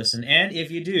also listen, and if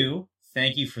you do,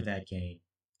 thank you for that game.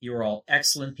 You are all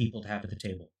excellent people to have at the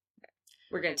table.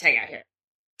 We're gonna tag out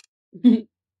here.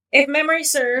 If memory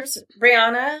serves,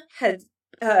 Brianna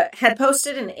had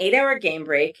posted an 8-hour game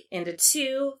break into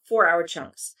 2 4-hour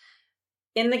chunks.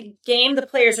 In the game, the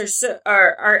players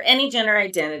are any gender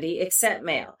identity except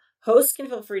male. Hosts can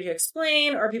feel free to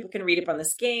explain, or people can read up on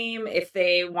this game if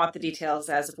they want the details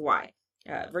as of why.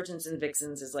 Virgins and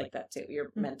Vixens is like that too.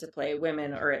 You're meant to play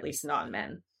women, or at least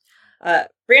non-men.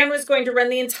 Brianna was going to run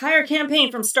the entire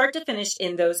campaign from start to finish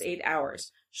in those 8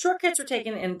 hours. Shortcuts were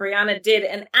taken, and Brianna did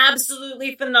an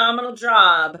absolutely phenomenal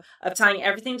job of tying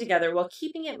everything together while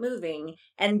keeping it moving,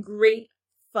 and great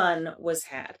fun was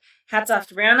had. Hats off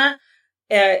to Brianna.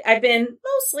 I've been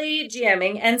mostly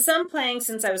GMing and some playing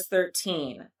since I was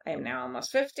 13. I am now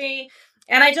almost 50,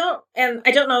 and I don't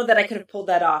know that I could have pulled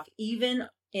that off even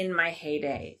in my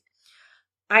heyday.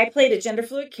 I played a gender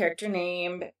fluid character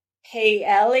named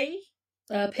Pael.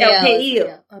 Pael.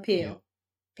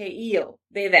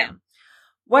 They, them.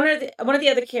 One of the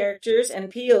other characters and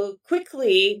Peel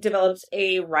quickly developed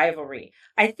a rivalry.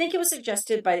 I think it was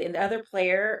suggested by the other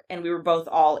player, and we were both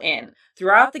all in.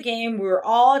 Throughout the game, we were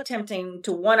all attempting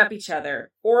to one-up each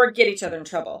other or get each other in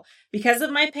trouble. Because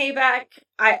of my payback,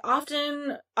 I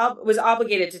often was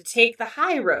obligated to take the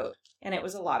high road, and it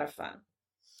was a lot of fun.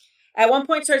 At one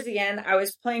point towards the end, I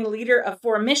was playing leader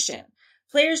for a mission.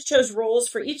 Players chose roles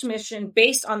for each mission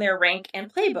based on their rank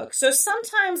and playbook, so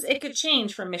sometimes it could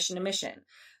change from mission to mission.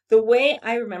 The way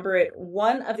I remember it,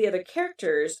 one of the other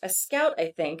characters, a scout,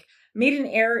 I think, made an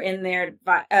error in their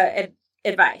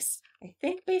advice. I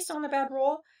think based on a bad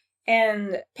roll,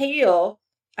 and Pael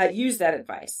used that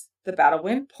advice. The battle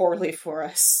went poorly for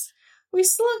us. We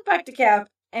slunk back to camp,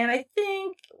 and I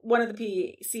think one of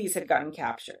the PCs had gotten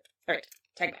captured. All right,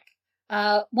 tag back.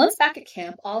 Once back at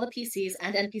camp, all the PCs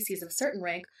and NPCs of a certain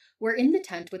rank were in the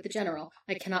tent with the general.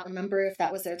 I cannot remember if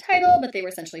that was their title, but they were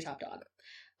essentially top dog.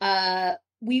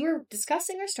 We were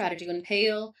discussing our strategy when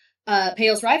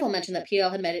Pael's rival mentioned that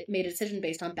Pael had made a decision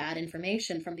based on bad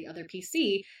information from the other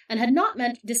PC and had not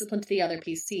meant discipline to the other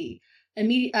PC.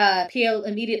 Pael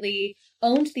immediately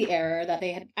owned the error that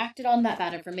they had acted on that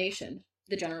bad information.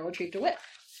 The general retrieved a whip.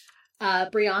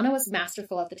 Brianna was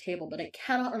masterful at the table, but I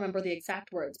cannot remember the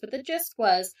exact words, but the gist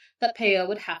was that Pael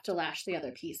would have to lash the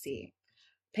other PC.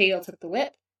 Pael took the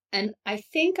whip, and I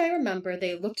think I remember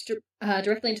they looked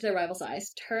directly into their rival's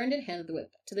eyes, turned and handed the whip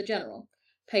to the general.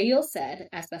 Pael said,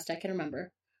 as best I can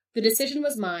remember, "The decision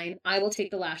was mine. I will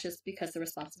take the lashes because the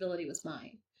responsibility was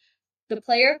mine." The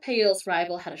player Pael's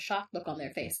rival had a shocked look on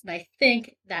their face, and I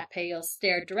think that Pael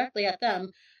stared directly at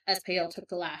them as Pael took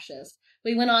the lashes.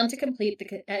 We went on to complete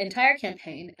the entire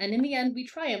campaign, and in the end, we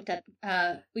triumphed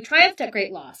at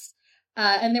great loss.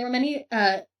 And there were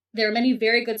many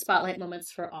very good spotlight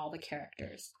moments for all the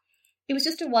characters. It was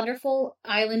just a wonderful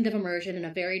island of immersion in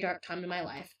a very dark time in my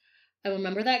life. I will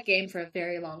remember that game for a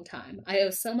very long time. I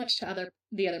owe so much to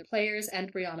the other players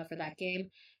and Brianna for that game.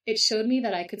 It showed me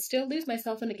that I could still lose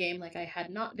myself in a game like I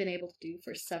had not been able to do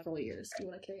for several years. Do you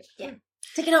want to carry it? Yeah.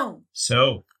 Take it home.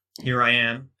 So, here I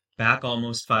am, back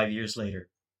almost 5 years later.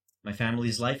 My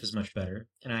family's life is much better,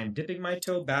 and I'm dipping my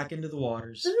toe back into the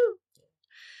waters. Woo-hoo.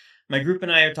 My group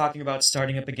and I are talking about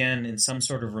starting up again in some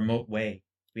sort of remote way.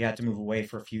 We had to move away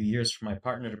for a few years for my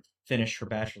partner to finish her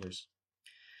bachelor's.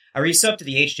 I resubbed to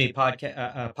the HJ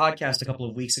podcast a couple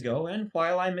of weeks ago, and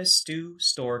while I miss Stu,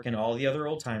 Stork, and all the other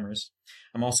old-timers,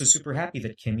 I'm also super happy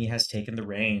that Kimmy has taken the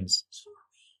reins.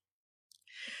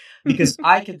 Because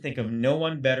I can think of no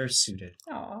one better suited.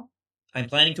 Aww. I'm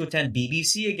planning to attend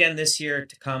BBC again this year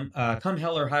to come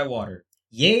hell or high water.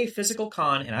 Yay, physical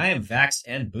con, and I am vaxxed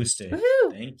and boosted.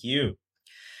 Woohoo! Thank you.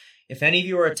 If any of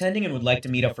you are attending and would like to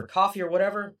meet up for coffee or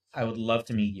whatever, I would love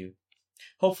to meet you.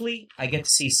 Hopefully, I get to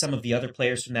see some of the other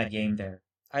players from that game there.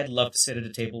 I'd love to sit at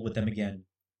a table with them again.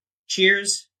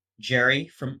 Cheers, Jerry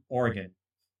from Oregon.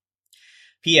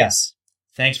 P.S.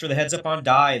 Thanks for the heads up on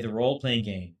Die, the role-playing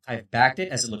game. I've backed it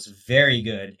as it looks very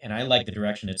good, and I like the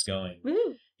direction it's going.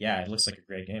 Woo. Yeah, it looks like a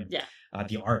great game. Yeah.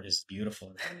 The art is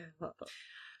beautiful.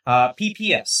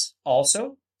 PPS.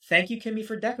 Also, thank you, Kimmy,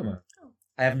 for Decima.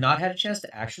 I have not had a chance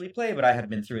to actually play, but I have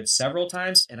been through it several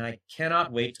times, and I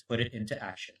cannot wait to put it into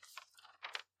action.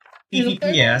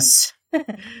 PPS.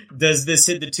 Does this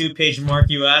hit the 2-page mark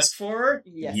you asked for?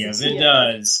 Yes, it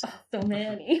does. Oh, so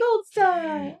many. Gold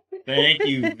star. Thank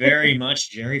you very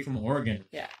much, Jerry from Oregon.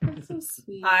 Yeah. That's so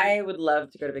sweet. I would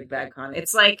love to go to Big Bad Con.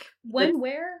 It's like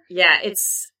Where? Yeah,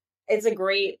 it's a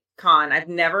great con. I've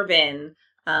never been.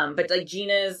 But like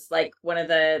Gina's like one of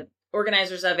the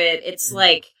organizers of it. It's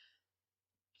like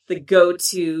the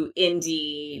go-to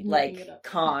indie like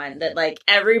con that like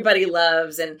everybody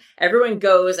loves and everyone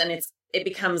goes, and it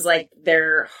becomes like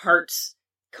their heart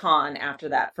con after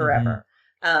that forever.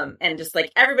 And just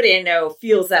like everybody I know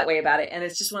feels that way about it, and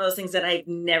it's just one of those things that I've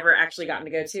never actually gotten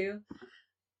to go to.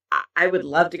 I would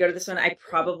love to go to this one. I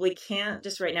probably can't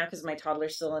just right now because my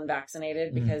toddler's still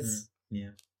unvaccinated because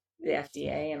the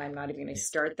FDA, and I'm not even going to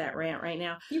start that rant right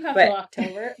now. You have But- till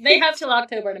October. They have till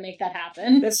October to make that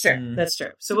happen. That's true. Mm. That's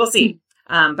true. So we'll see.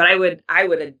 But I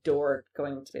would adore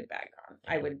going to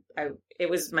BidBagCon. It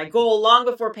was my goal long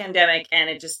before pandemic, and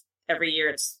it just every year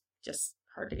it's just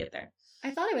hard to get there. I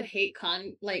thought I would hate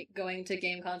going to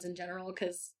game cons in general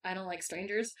because I don't like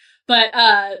strangers. But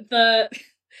the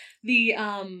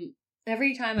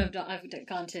every time I've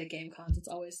gone to game cons, it's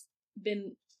always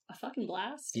been a fucking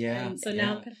blast. Yeah, And so yeah.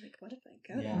 now I'm kind of like, what if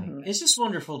I go? Yeah, Mhm. it's just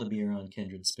wonderful to be around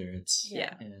kindred spirits.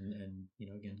 Yeah. and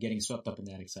again, getting swept up in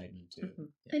that excitement too. Mhm.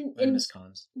 Yeah, And- I and- miss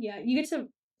cons. Yeah, you get to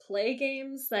play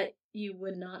games that you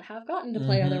would not have gotten to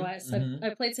play Mhm, otherwise. mhm.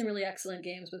 I've played some really excellent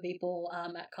games with people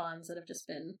at cons that have just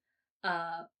been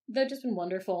they've just been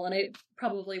wonderful, and I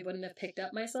probably wouldn't have picked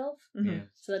up myself. Mhm. Yeah,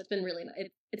 So that's been really nice.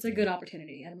 It's a good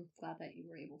opportunity, and I'm glad that you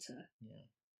were able to. yeah.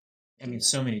 I mean,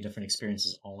 so many different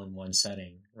experiences all in one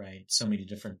setting, right? So many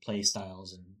different play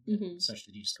styles and Mhm. such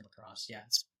that you just come across. Yeah,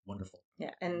 it's wonderful.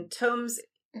 Yeah, and Tomes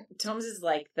is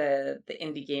like the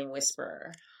indie game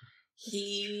whisperer.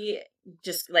 He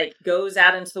just like goes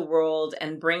out into the world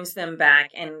and brings them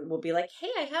back, and will be like, "Hey,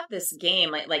 I have this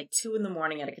game at like 2 a.m.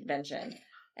 at a convention,"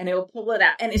 and he'll pull it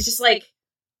out, and it's just like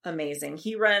amazing.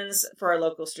 He runs for our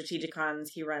local Strategicons.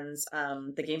 He runs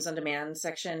the Games on Demand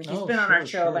section. He's Oh, been on our sure,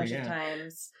 show a sure, bunch yeah. of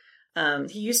times.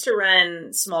 He used to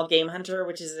run Small Game Hunter,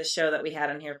 which is a show that we had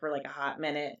on here for like a hot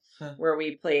minute, Huh. where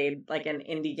we played like an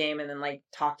indie game and then like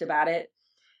talked about it.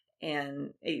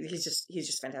 And he's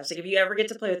just fantastic. If you ever get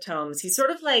to play with Tomes, he's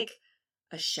sort of like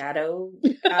a shadow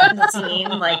out in the scene.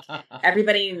 Like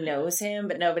everybody knows him,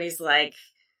 but nobody's like,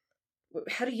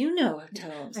 "How do you know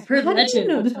Tomes? I've heard How do you legend."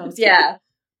 know Tomes?" Yeah.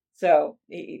 So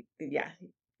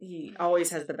he always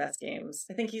has the best games.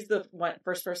 I think he's the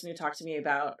first person who talked to me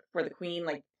about For the Queen.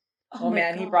 Like, oh my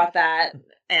man, he God. brought that,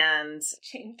 and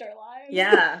Changed our lives.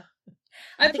 yeah.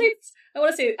 I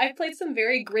want to say I played some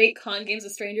very great con games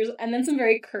with strangers, and then some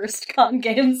very cursed con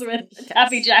games with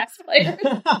Taffy Jack's players.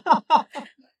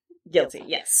 Guilty,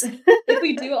 yes. If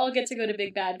we do all get to go to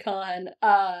Big Bad Con,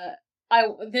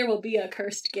 there will be a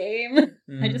cursed game.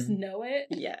 I just Mhm. know it.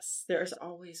 Yes, there's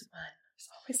always one.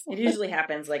 There's It always usually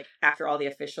happens like after all the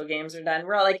official games are done.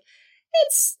 We're all like,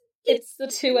 it's the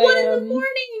 2 1 in the a.m.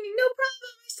 morning, no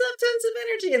problem. I still have tons of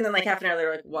energy. And then like half an hour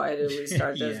later, like, why did we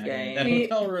start this Yeah, game? That We-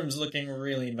 hotel room's looking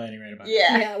really inviting right about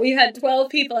Yeah. Yeah, we've had 12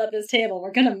 people at this table.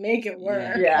 We're gonna make it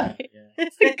work. Yeah. Yeah.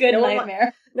 It's a good No one-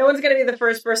 nightmare. No one's gonna be the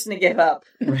first person to give up.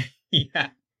 Right. Yeah.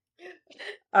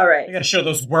 All I right. gotta show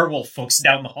those werewolf folks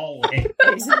down the hallway.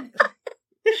 Exactly.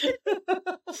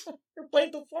 You're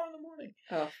playing till 4 a.m.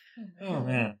 Oh, Oh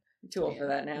man. I'm too old for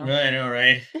that now. I know,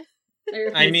 right?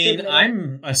 refuse I to mean, admit it.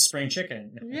 I'm a spring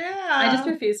chicken. Yeah. I just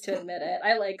refuse to admit it.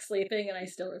 I like sleeping, and I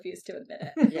still refuse to admit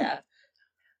it. Yeah.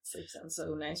 Sleep sounds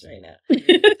so nice right now.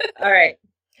 All right.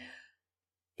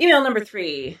 Email number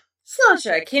 3.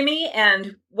 Slasha, Kimmy,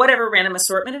 and whatever random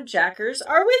assortment of jackers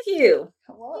are with you.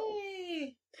 Hello.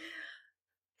 Yay.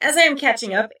 As I am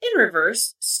catching up in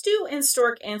reverse, Stu and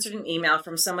Stork answered an email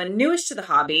from someone newish to the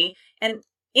hobby and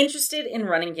interested in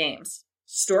running games.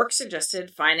 Stork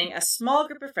suggested finding a small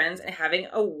group of friends and having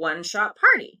a one-shot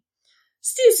party.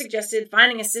 Stu suggested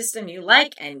finding a system you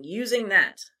like and using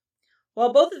that.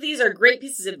 While both of these are great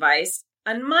pieces of advice,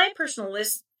 on my personal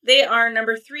list, they are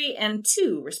number 3 and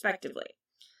 2, respectively.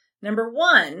 Number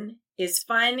 1 is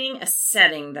finding a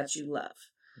setting that you love.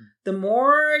 The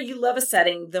more you love a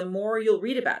setting, the more you'll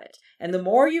read about it. And the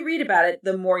more you read about it,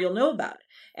 the more you'll know about it.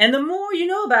 And the more you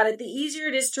know about it, the easier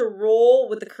it is to roll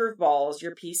with the curveballs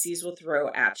your PCs will throw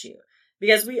at you.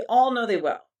 Because we all know they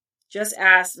will. Just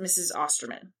ask Mrs.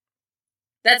 Osterman.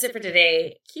 That's it for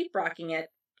today. Keep rocking it.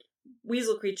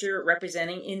 Weasel Creature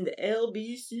representing in the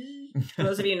LBC. For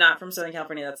those of you not from Southern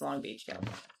California, that's Long Beach,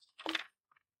 California.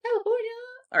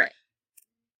 All right.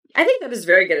 I think that is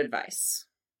very good advice.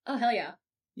 Oh, hell yeah.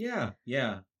 Yeah.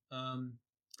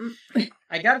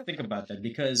 I gotta think about that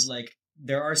because, like,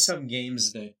 there are some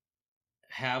games that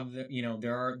have,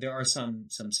 there are some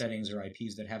settings or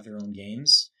IPs that have their own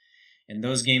games, and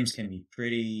those games can be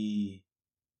pretty.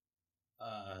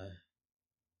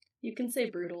 You can say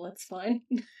brutal. It's fine.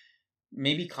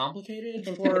 Maybe complicated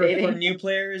for Intimidating. new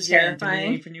players. Terrifying. Yeah,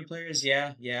 intimidating for new players.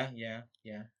 Yeah.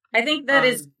 I think that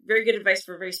is very good advice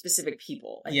for very specific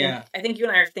people. Yeah. I think you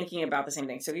and I are thinking about the same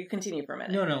thing. So you continue for a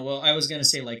minute. No. Well, I was gonna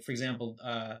say, like, for example,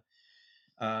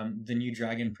 the new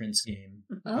Dragon Prince game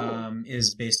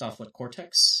is based off what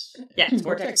Cortex. Yeah, it's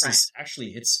Cortex Cortex is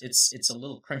actually it's a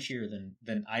little crunchier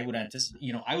than I would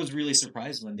anticipate. I was really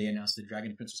surprised when they announced that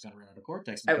Dragon Prince was going to run out of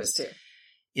Cortex. I was too.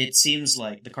 It seems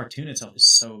like the cartoon itself is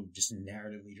so just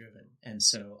narratively driven, and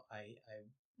so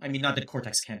I mean, not that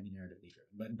Cortex can't be narratively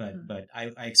driven, but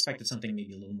I expected something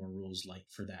maybe a little more rules like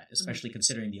for that, especially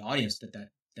considering the audience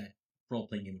that role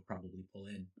playing game would probably pull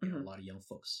in. You know, a lot of young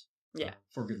folks. Yeah,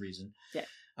 for good reason. Yeah.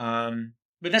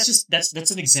 But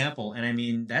that's an example, and I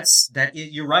mean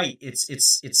you're right. It's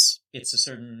a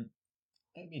certain.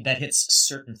 I mean that hits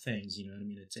certain things. You know what I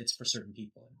mean? It's for certain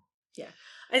people. Yeah,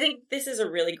 I think this is a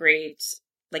really great.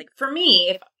 Like for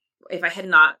me, if I had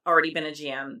not already been a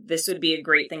GM, this would be a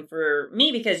great thing for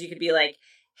me because you could be like,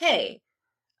 hey,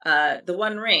 the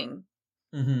One Ring.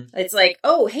 Mm-hmm. It's like,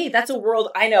 oh, hey, that's a world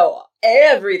I know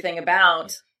everything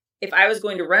about. If I was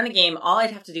going to run a game, all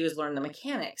I'd have to do is learn the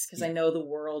mechanics because I know the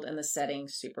world and the setting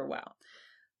super well.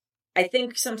 I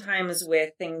think sometimes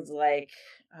with things like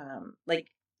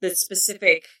the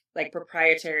specific like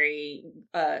proprietary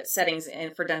settings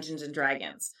for Dungeons and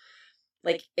Dragons,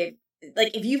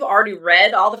 if you've already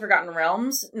read all the Forgotten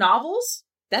Realms novels,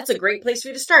 that's a great place for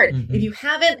you to start. Mm-hmm. If you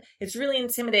haven't, it's really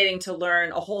intimidating to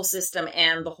learn a whole system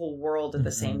and the whole world at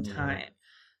the same time.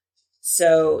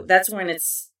 So that's when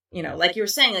it's, like you were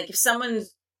saying, like if someone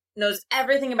knows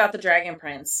everything about the Dragon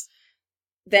Prince,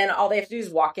 then all they have to do is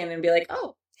walk in and be like,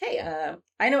 oh, hey,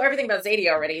 I know everything about Zadie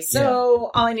already.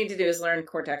 So all I need to do is learn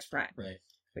Cortex Prime. Right.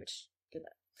 Which,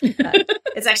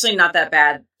 it's actually not that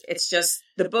bad. It's just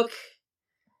the book.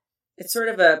 It's sort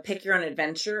of a pick your own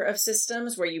adventure of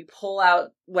systems where you pull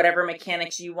out whatever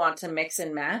mechanics you want to mix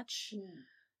and match.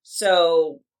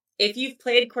 So if you've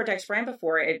played Cortex Prime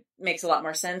before, it makes a lot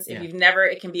more sense. If you've never,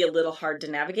 it can be a little hard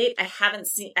to navigate. I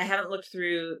haven't looked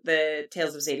through the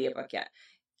Tales of Zadia book yet.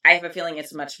 I have a feeling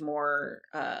it's much more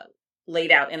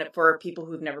laid out in it for people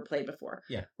who've never played before.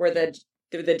 Yeah. Where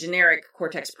the generic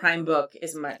Cortex Prime book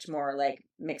is much more like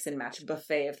mix and match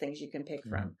buffet of things you can pick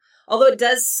from. Although it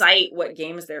does cite what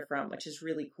games they're from, which is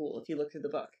really cool if you look through the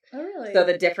book. Oh, really? So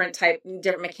the different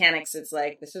mechanics, it's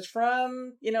like, this is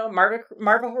from,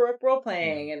 Marvel Heroic Role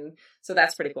Playing. And so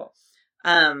that's pretty cool.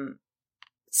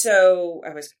 So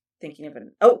I was thinking of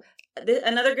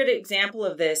another good example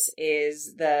of this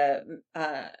is the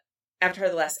Avatar: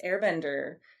 The Last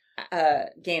Airbender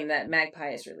game that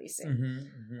Magpie is releasing.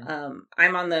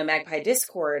 I'm on the Magpie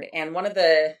Discord, and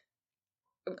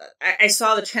I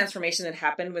saw the transformation that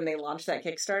happened when they launched that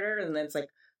Kickstarter, and then it's like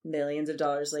millions of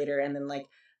dollars later, and then like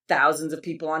thousands of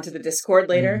people onto the Discord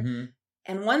later.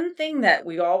 And one thing that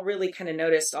we all really kind of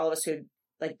noticed, all of us who had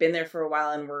like been there for a while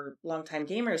and were longtime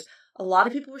gamers, a lot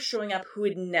of people were showing up who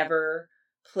had never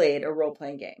played a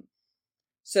role-playing game.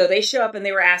 So they show up and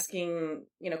they were asking,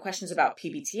 questions about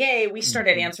PBTA. We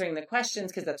started answering the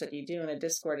questions because that's what you do in a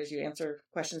Discord is you answer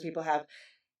questions people have.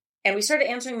 And we started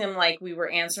answering them like we were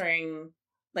answering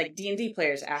like D&D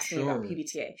players asking about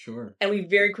PBTA. Sure. And we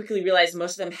very quickly realized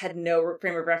most of them had no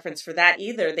frame of reference for that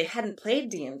either. They hadn't played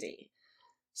D&D.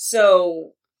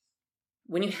 So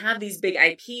when you have these big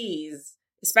IPs,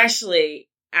 especially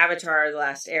Avatar: The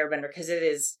Last Airbender, because it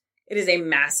is a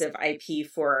massive IP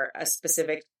for a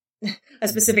specific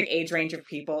age range of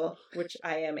people, which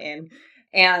I am in.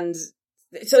 And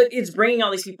so it's bringing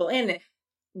all these people in,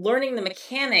 learning the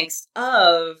mechanics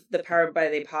of the Powered by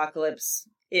the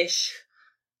Apocalypse-ish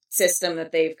system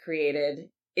that they've created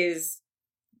is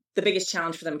the biggest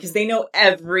challenge for them because they know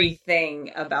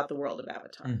everything about the world of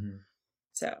Avatar.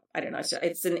 So I don't know.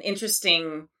 It's an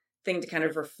interesting thing to kind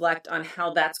of reflect on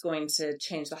how that's going to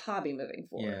change the hobby moving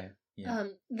forward. Yeah.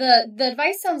 The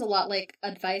advice sounds a lot like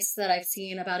advice that I've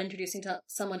seen about introducing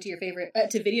someone to your favorite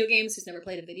to video games who's never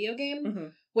played a video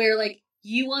game, where like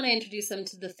you want to introduce them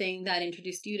to the thing that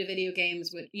introduced you to video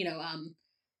games. With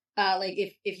like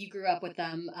if you grew up with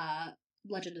them,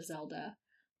 Legend of Zelda.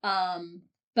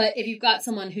 But if you've got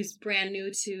someone who's brand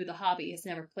new to the hobby, has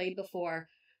never played before,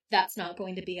 that's not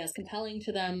going to be as compelling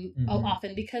to them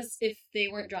often because if they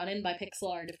weren't drawn in by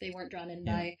pixel art, if they weren't drawn in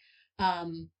by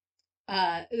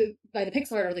the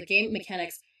pixel art or the game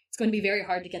mechanics, it's going to be very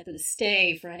hard to get them to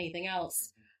stay for anything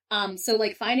else. So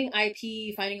like finding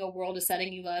IP, finding a world, a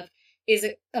setting you love,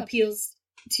 appeals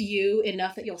to you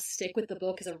enough that you'll stick with the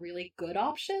book is a really good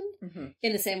option.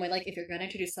 In the same way, like if you're going to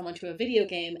introduce someone to a video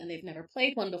game and they've never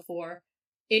played one before,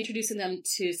 introducing them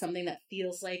to something that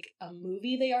feels like a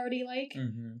movie they already like,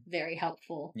 very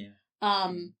helpful.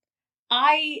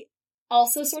 I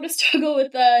also sort of struggle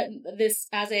with this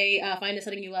as a find a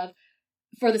setting you love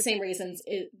for the same reasons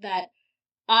that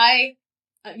I'm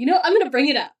going to bring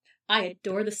it up. I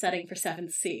adore the setting for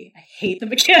 7th Sea. I hate the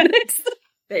mechanics.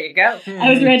 There you go. I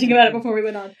was ranting about it before we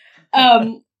went on.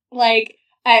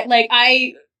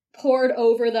 I poured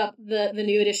over the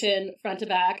new edition front to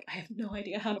back. I have no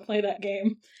idea how to play that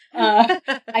game.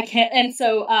 I can't. And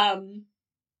so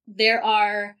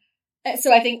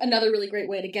so I think another really great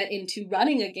way to get into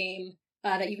running a game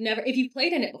that you've never, if you've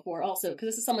played in it before also, because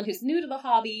this is someone who's new to the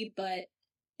hobby, but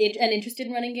and interested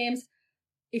in running games,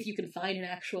 if you can find an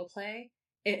actual play,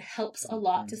 it helps a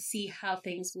lot to see how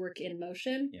things work in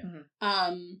motion.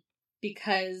 Yeah.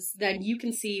 Because then you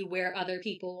can see where other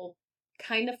people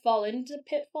kind of fall into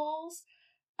pitfalls,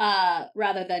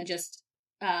 rather than just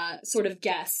sort of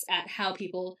guess at how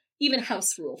people even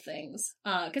house rule things.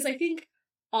 Because I think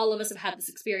all of us have had this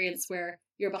experience where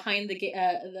you're behind the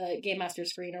game master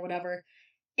screen or whatever,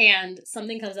 and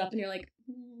something comes up and you're like,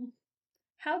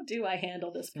 how do I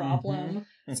handle this problem?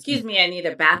 Excuse me, I need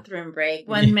a bathroom break.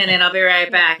 1 minute, I'll be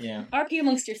right back. Yeah. RP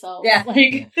amongst yourselves. Yeah.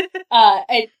 Like,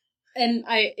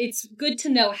 it's good to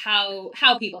know how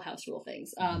people house rule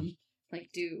things. Like,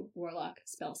 do warlock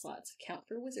spell slots count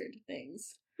for wizard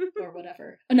things or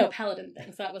whatever? Oh no, paladin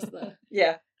things. That was the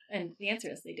Yeah. And the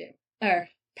answer is they do. Or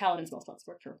paladin spell slots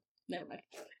work for. Never mind.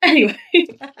 Anyway,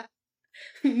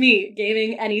 me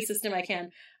gaming any system I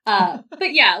can.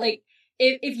 But yeah, like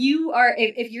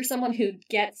if you're someone who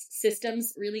gets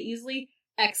systems really easily,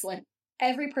 excellent.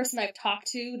 Every person I've talked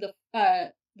to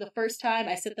the first time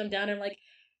I sit them down and I'm like,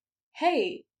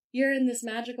 hey, you're in this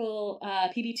magical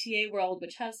PBTA world,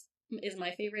 which is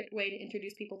my favorite way to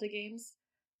introduce people to games.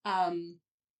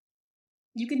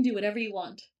 You can do whatever you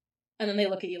want. And then they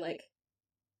look at you like,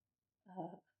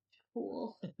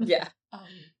 cool. Yeah.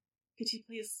 Could you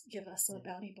please give us a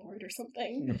bounty board or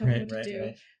something? I don't know what to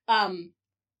do. Right.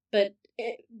 But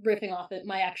riffing off it,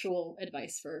 my actual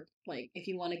advice for, like, if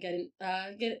you want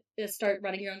to start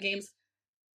running your own games,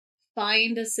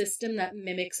 find a system that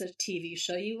mimics a TV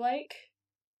show you like,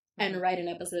 and write an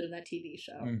episode of that TV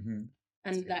show. Mm-hmm.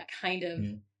 And that kind of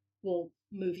will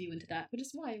move you into that, which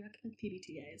is why I recommend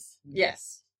PBTAs.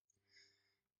 Yes.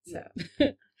 So,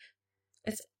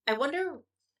 I wonder,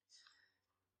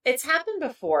 it's happened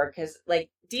before, because, like,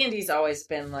 D&D's always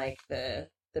been, like, the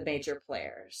major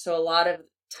player. So a lot of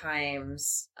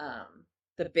times,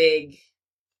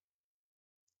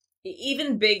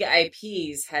 even big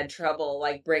IPs had trouble,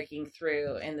 like, breaking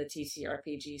through in the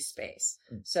TTRPG space.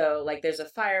 So, like, there's a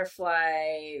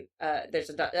Firefly, there's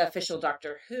an official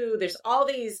Doctor Who, there's all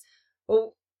these,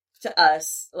 well, to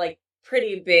us, like,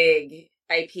 pretty big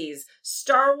IPs.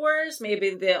 Star Wars may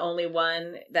be the only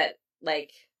one that,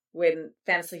 like, when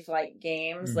Fantasy Flight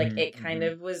Games, like, it kind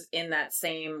of was in that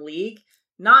same league.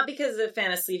 Not because of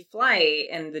Fantasy Flight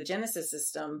and the Genesis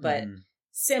system, but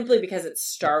simply because it's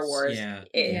Star Wars. Yeah.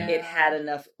 It had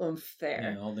enough oomph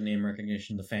there. Yeah, all the name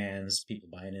recognition, the fans, people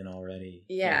buying in already.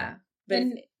 Yeah. But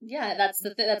that's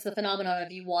the phenomenon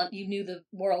of you knew the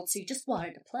world, so you just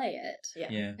wanted to play it.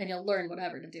 Yeah. And you'll learn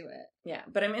whatever to do it. Yeah.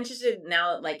 But I'm interested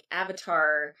now, like,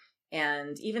 Avatar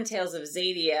and even Tales of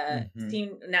Xadia,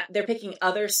 they're picking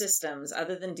other systems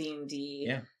other than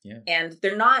D&D. Yeah. And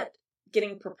they're not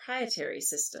getting proprietary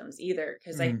systems either,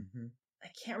 because I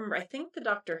can't remember. I think the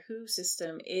Doctor Who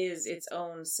system is its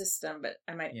own system, but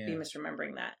I might be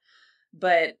misremembering that.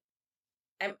 But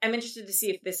I'm interested to see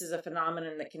if this is a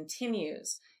phenomenon that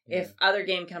continues. Yeah. If other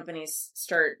game companies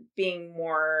start being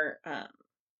more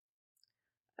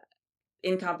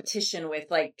in competition with,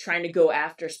 like, trying to go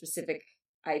after specific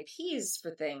IPs for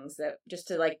things, that just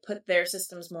to, like, put their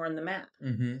systems more on the map.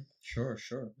 Sure.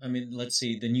 I mean, let's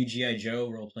see. The new G.I. Joe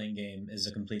role-playing game is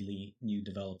a completely new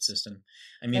developed system.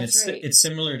 I mean, it's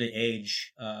similar to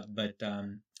Age, but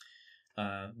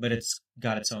it's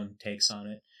got its own takes on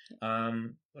it.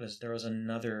 There was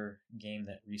another game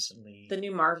that recently... The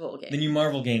new Marvel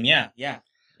game. Yeah.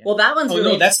 Well, that one's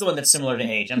no, that's the one that's similar to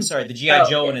Age. I'm sorry, the G.I.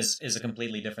 Joe one is a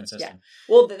completely different system. Yeah.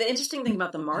 Well, the interesting thing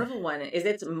about the Marvel one is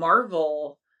it's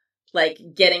Marvel, like,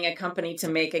 getting a company to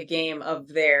make a game of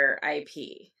their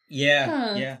IP.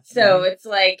 Yeah. So it's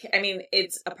like, I mean,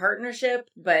 it's a partnership,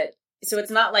 but so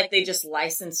it's not like they just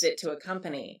licensed it to a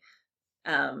company.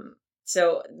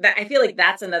 So I feel like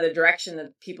that's another direction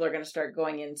that people are going to start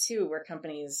going into, where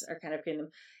companies are kind of creating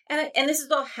them. And this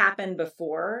has all happened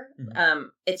before.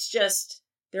 It's just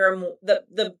there are more,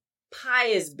 the pie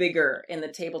is bigger in the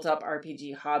tabletop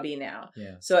RPG hobby now.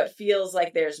 Yeah. So it feels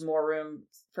like there's more room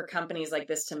for companies like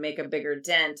this to make a bigger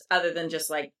dent, other than just,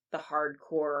 like, the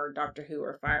hardcore Doctor Who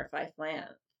or Firefly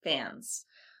fans.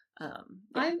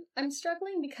 I'm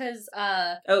struggling because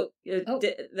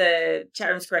the chat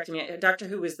room's correcting me. Doctor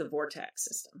Who is the Vortex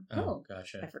system. Oh,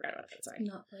 gotcha. I forgot about that. Sorry.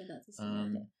 Not played that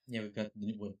system. Yeah, we've got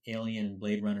what Alien and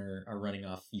Blade Runner are running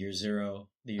off Year Zero,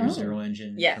 the Year Zero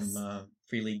engine from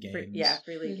Free League Games.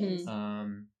 Free League Games.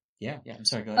 Yeah. I'm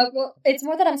sorry. Go ahead. Well, it's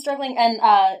more that I'm struggling, and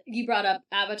you brought up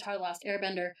Avatar: The Last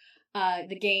Airbender,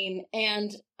 the game, and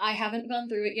I haven't gone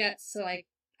through it yet, so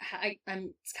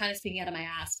I'm kind of speaking out of my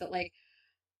ass, but, like,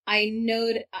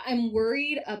 I'm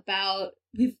worried about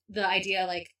the idea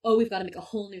like, oh, we've got to make a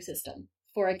whole new system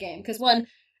for a game. Because one,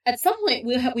 at some point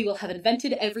we will have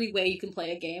invented every way you can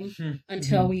play a game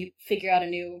until we figure out a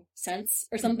new sense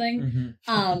or something.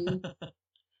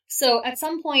 So at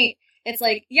some point it's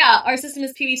like, yeah, our system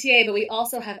is PBTA, but we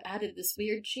also have added this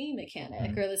weird G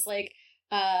mechanic or this like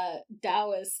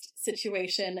Taoist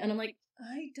situation, and I'm like,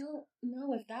 I don't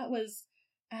know if that was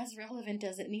as relevant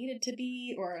as it needed to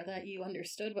be, or that you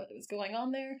understood what was going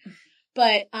on there.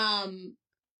 But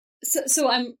so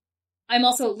I'm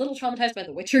also a little traumatized by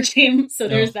the Witcher game, so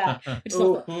there's that, which is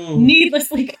also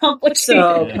needlessly complicated.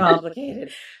 So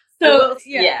complicated. So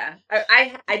yeah.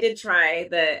 I did try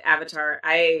the Avatar.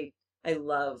 I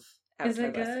love Avatar: Is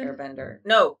it Last good? Airbender.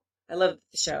 No, I love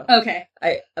the show. Okay.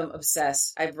 I'm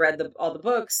obsessed. I've read all the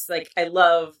books. Like, I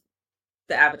love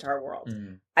the Avatar world.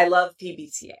 I love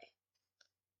PBTA.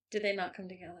 Did they not come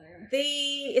together?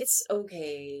 It's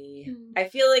okay. I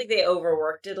feel like they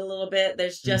overworked it a little bit.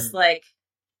 There's just like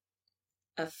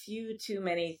a few too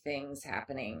many things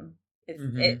happening.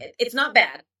 It's not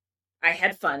bad. I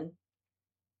had fun.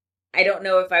 I don't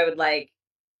know if I would like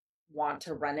want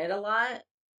to run it a lot,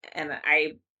 and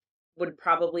I would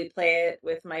probably play it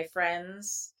with my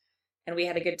friends, and we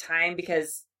had a good time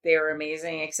because they were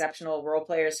amazing, exceptional role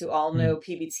players who all know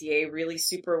PBTA really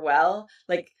super well.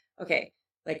 Like, okay,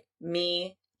 like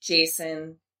me,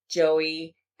 Jason,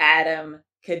 Joey, Adam,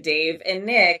 Kadave, and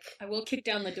Nick. I will kick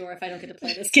down the door if I don't get to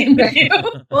play this game with you.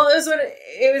 Well,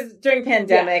 it was during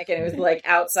pandemic, and it was like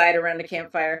outside around a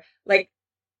campfire. Like,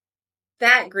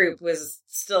 that group was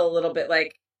still a little bit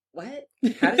like, what?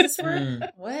 How does this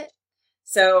work? What?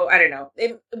 So I don't know.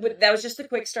 That was just a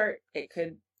quick start. It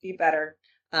could be better.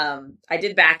 I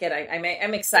did back it.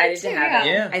 I'm excited to have it.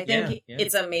 Yeah, I think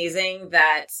it's amazing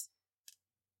that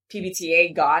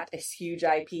PBTA got a huge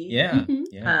IP. Yeah,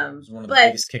 yeah. It was one of the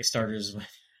biggest Kickstarters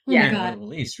when it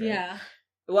released, right? Yeah.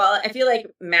 Well, I feel like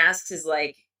Masks is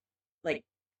like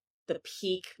the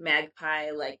peak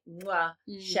Magpie, like,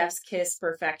 chef's kiss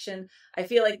perfection. I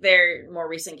feel like their more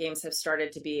recent games have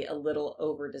started to be a little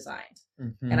over-designed.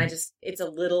 And it's a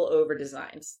little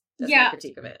over-designed. That's my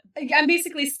critique of it. I'm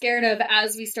basically scared of,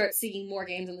 as we start seeing more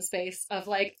games in the space, of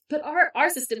like, but our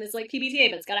system is like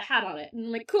PBTA, but it's got a hat on it. And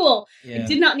I'm like, cool. Yeah. I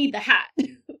did not need the hat.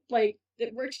 Like,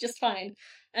 it works just fine.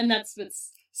 And that's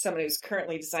what's... Someone who's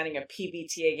currently designing a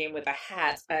PBTA game with a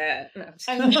hat.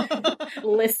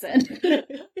 Listen.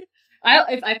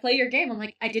 If I play your game, I'm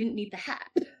like, I didn't need the hat.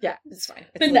 Yeah, it's fine.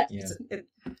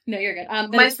 No, you're good.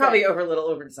 Mine's probably a little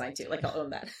over designed too. Like, I'll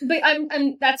own that. But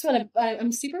that's what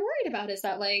I'm super worried about, is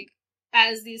that like,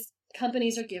 as these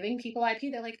companies are giving people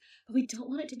IP, they're like, but we don't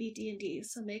want it to be D&D,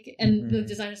 so make it. And the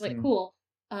designer's like, cool.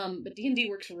 But D&D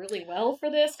works really well for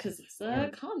this because it's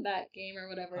a combat game or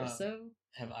whatever. So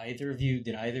did either of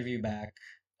you back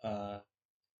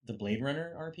the Blade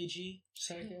Runner RPG?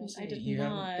 I did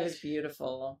not. It was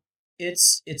beautiful.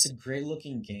 It's a great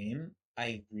looking game.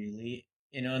 I really,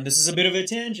 and this is a bit of a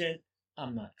tangent.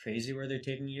 I'm not crazy where they're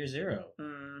taking Year Zero.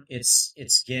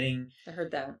 It's getting. I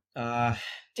heard that.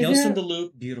 Tales from the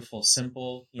Loop, beautiful,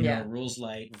 simple. Rules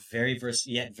light, very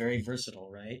versatile,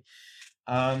 right?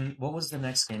 What was the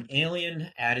next game?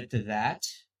 Alien added to that.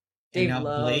 Dave and now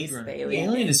loves Blade Runner.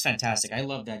 Alien is fantastic. I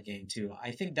love that game too.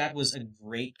 I think that was a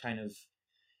great kind of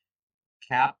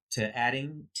cap to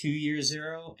adding to Year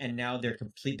Zero, and now they're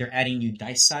adding new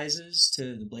dice sizes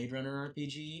to the Blade Runner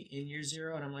RPG in Year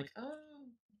Zero, and I'm like, oh.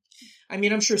 I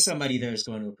mean, I'm sure somebody there is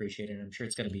going to appreciate it. I'm sure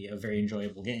it's going to be a very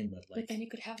enjoyable game, but then you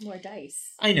could have more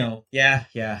dice. I know. Yeah,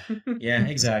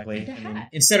 exactly. I mean,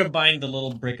 instead of buying the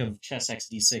little brick of Chess X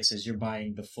D6s, you're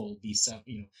buying the full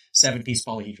D7, 7-piece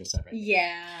polyhedral set, right?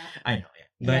 Yeah. I know.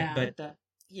 Yeah. But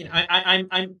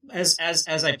I'm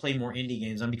as I play more indie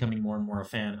games, I'm becoming more and more a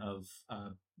fan of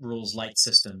rules light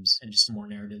systems and just more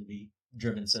narratively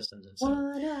driven systems and stuff.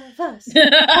 One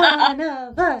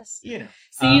of us.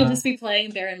 So you'll just be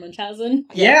playing Baron Munchausen?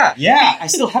 Yeah. I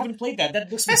still haven't played that. That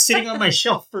book's been sitting on my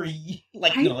shelf for a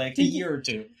year or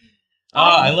two.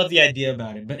 I love the idea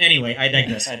about it. But anyway, I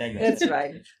digress. That's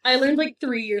right. I learned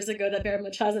 3 years ago that Baron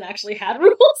Munchausen actually had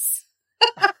rules.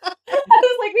 I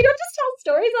was like, we don't just tell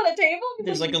stories on a table.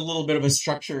 There's a little bit of a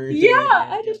structure.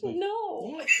 I didn't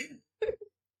know.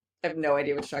 I have no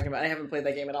idea what you're talking about. I haven't played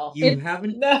that game at all. You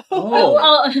haven't? No.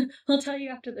 Oh. I'll tell you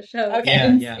after the show.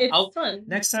 Okay. Yeah. It's fun.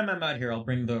 Next time I'm out here, I'll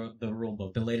bring the rule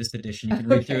book, the latest edition. You can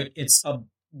read through it. It's a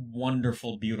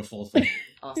wonderful, beautiful thing.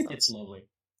 Awesome. It's lovely.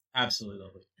 Absolutely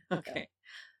lovely. Okay.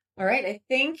 All right. I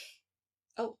think...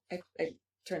 Oh, I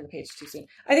turned the page too soon.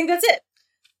 I think that's it.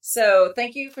 So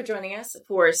thank you for joining us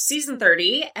for season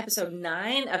 30, episode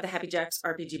 9 of the Happy Jacks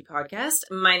RPG podcast.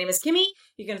 My name is Kimmy.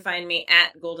 You can find me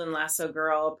at Golden Lasso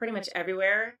Girl pretty much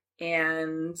everywhere.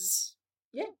 And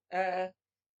yeah,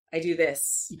 I do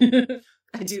this.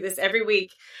 I do this every week.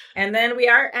 And then we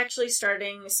are actually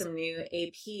starting some new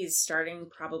APs starting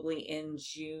probably in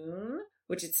June,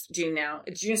 which it's June now.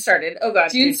 June started. Oh God,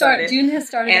 June started. June has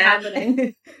started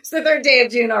happening. It's the 3rd day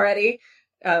of June already.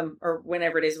 Or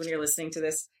whenever it is when you're listening to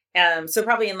this. So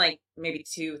probably in like maybe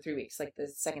 2-3 weeks, like the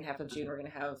second half of June, we're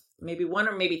going to have maybe 1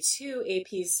 or maybe 2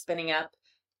 APs spinning up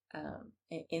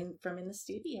in the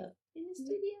studio.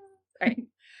 All right.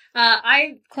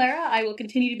 I'm Clara. I will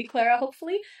continue to be Clara,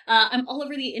 hopefully. I'm all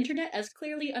over the internet as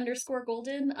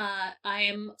Clearly_Golden. I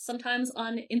am sometimes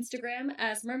on Instagram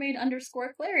as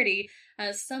Mermaid_Clarity.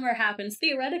 As summer happens,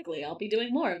 theoretically, I'll be doing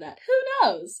more of that. Who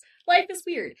knows? Life is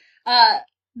weird.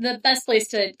 The best place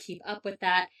to keep up with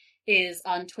that is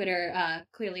on Twitter,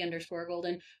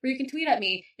 Clearly_Golden, where you can tweet at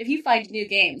me if you find new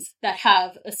games that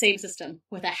have a save system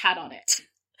with a hat on it.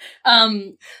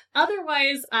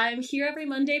 Otherwise, I'm here every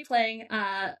Monday playing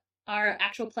our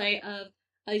actual play of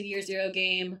a Year Zero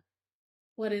game.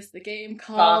 What is the game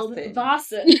called?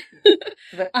 Vossen.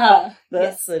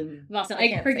 Vossen. Vossen.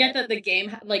 I forget that the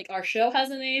game, like our show has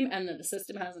a name and that the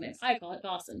system has a name. I call it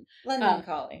Vossen. London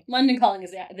Calling. London Calling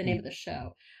is the name of the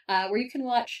show, where you can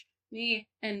watch me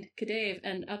and Kadave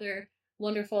and other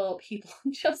wonderful people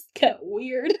just get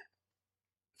weird.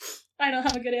 I don't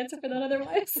have a good answer for that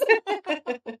otherwise.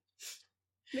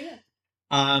 Yeah.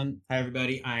 Hi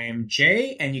everybody, I am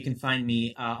Jay, and you can find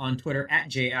me on Twitter at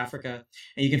JAfrica,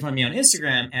 and you can find me on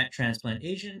Instagram at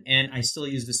TransplantAsian, and I still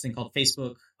use this thing called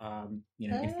Facebook. You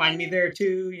can find me there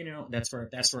too. That's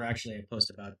where actually I post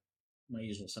about my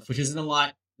usual stuff, which isn't a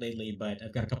lot lately, but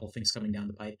I've got a couple of things coming down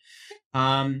the pipe.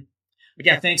 But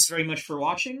yeah, thanks very much for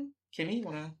watching. Kimmy, you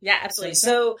want to? Yeah, absolutely.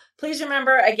 So please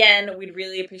remember, again, we'd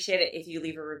really appreciate it if you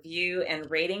leave a review and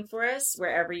rating for us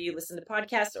wherever you listen to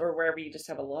podcasts or wherever you just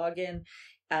have a login.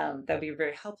 That would be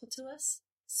very helpful to us.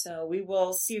 So we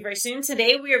will see you very soon.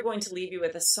 Today we are going to leave you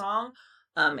with a song.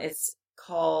 It's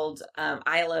called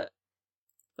Isla.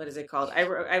 What is it called?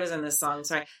 I was in this song.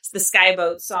 Sorry, it's the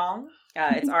Skyboat song.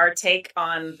 It's our take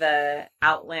on the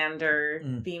Outlander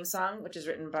theme song, which is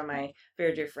written by my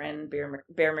very dear friend Bear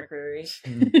McCreary.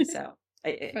 So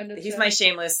he's my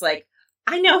shameless, like,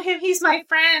 I know him. He's my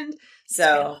friend.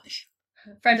 So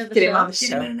friend of the get show. him on the show.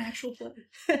 Get him in an actual play.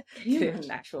 Get him in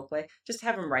an actual play. Just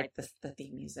have him write the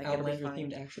theme music. Outlander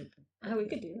themed action play. Oh, we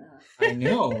could do that. I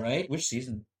know, right? Which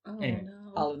season? Oh, Anyway.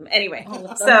 no. All of them. Anyway, All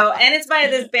of them. so, and it's by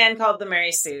this band called the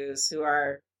Mary Sues, who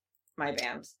are my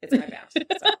band. It's my band.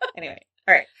 So, anyway.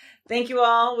 All right. Thank you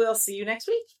all. We'll see you next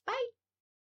week. Bye.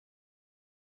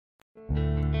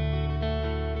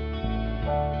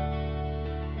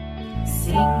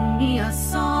 Sing me a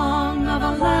song of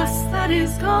a lass that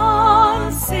is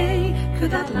gone. Say,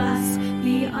 could that lass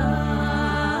be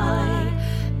I?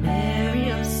 Mary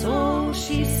of soul,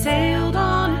 she sailed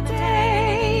on a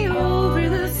day over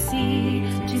the sea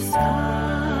to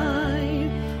sky.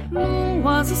 Moon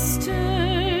was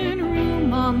astern,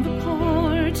 room on the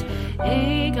port,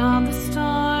 egg on the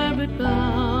starboard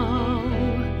bow.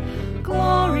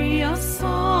 Glorious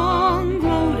song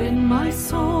glowed in my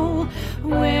soul.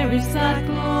 Where is that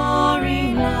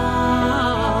glory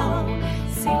now?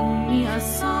 Sing me a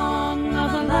song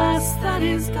of a lass that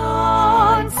is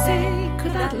gone. Say,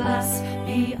 could that lass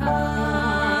be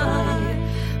I?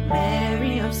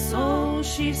 Mary of soul,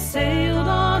 she sailed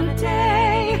on a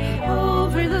day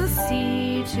over the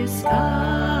sea to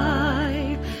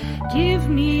sky. Give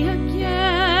me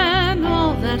again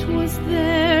all that was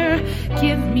there.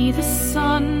 Give me the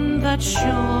sun that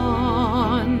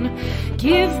shone.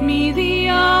 Give me the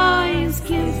eyes,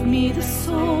 give me the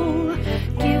soul,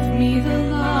 give me the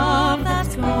love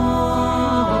that's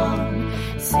gone.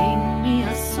 Sing me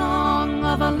a song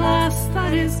of a lass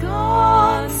that is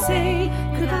gone. Say,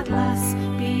 could that lass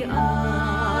be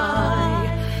I?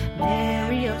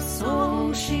 Mary of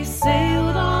soul, she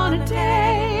sailed on a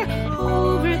day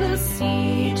over the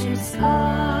sea to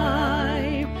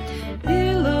sky.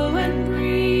 Billow and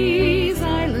breeze,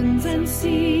 islands and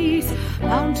seas,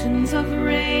 mountains of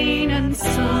rain and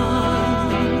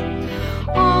sun.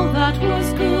 All that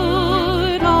was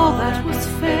good, all that was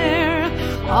fair,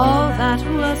 all that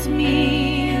was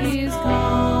me is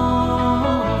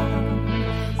gone.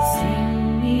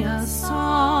 Sing me a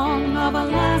song of a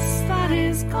lass that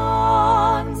is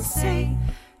gone. Say,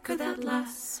 could that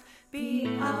lass be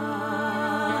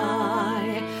I?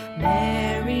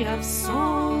 Mary of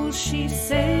soul, she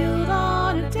sailed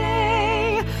on a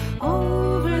day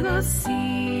over the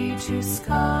sea to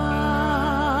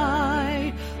sky.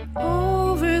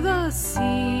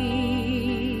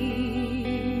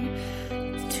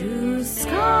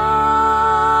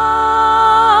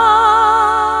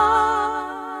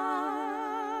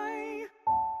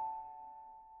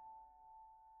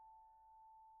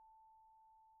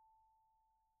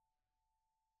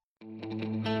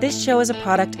 This show is a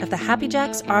product of the Happy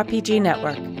Jacks RPG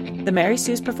Network. The Mary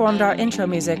Sue's performed our intro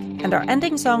music, and our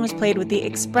ending song was played with the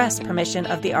express permission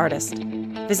of the artist.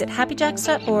 Visit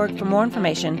happyjacks.org for more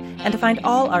information and to find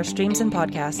all our streams and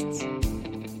podcasts.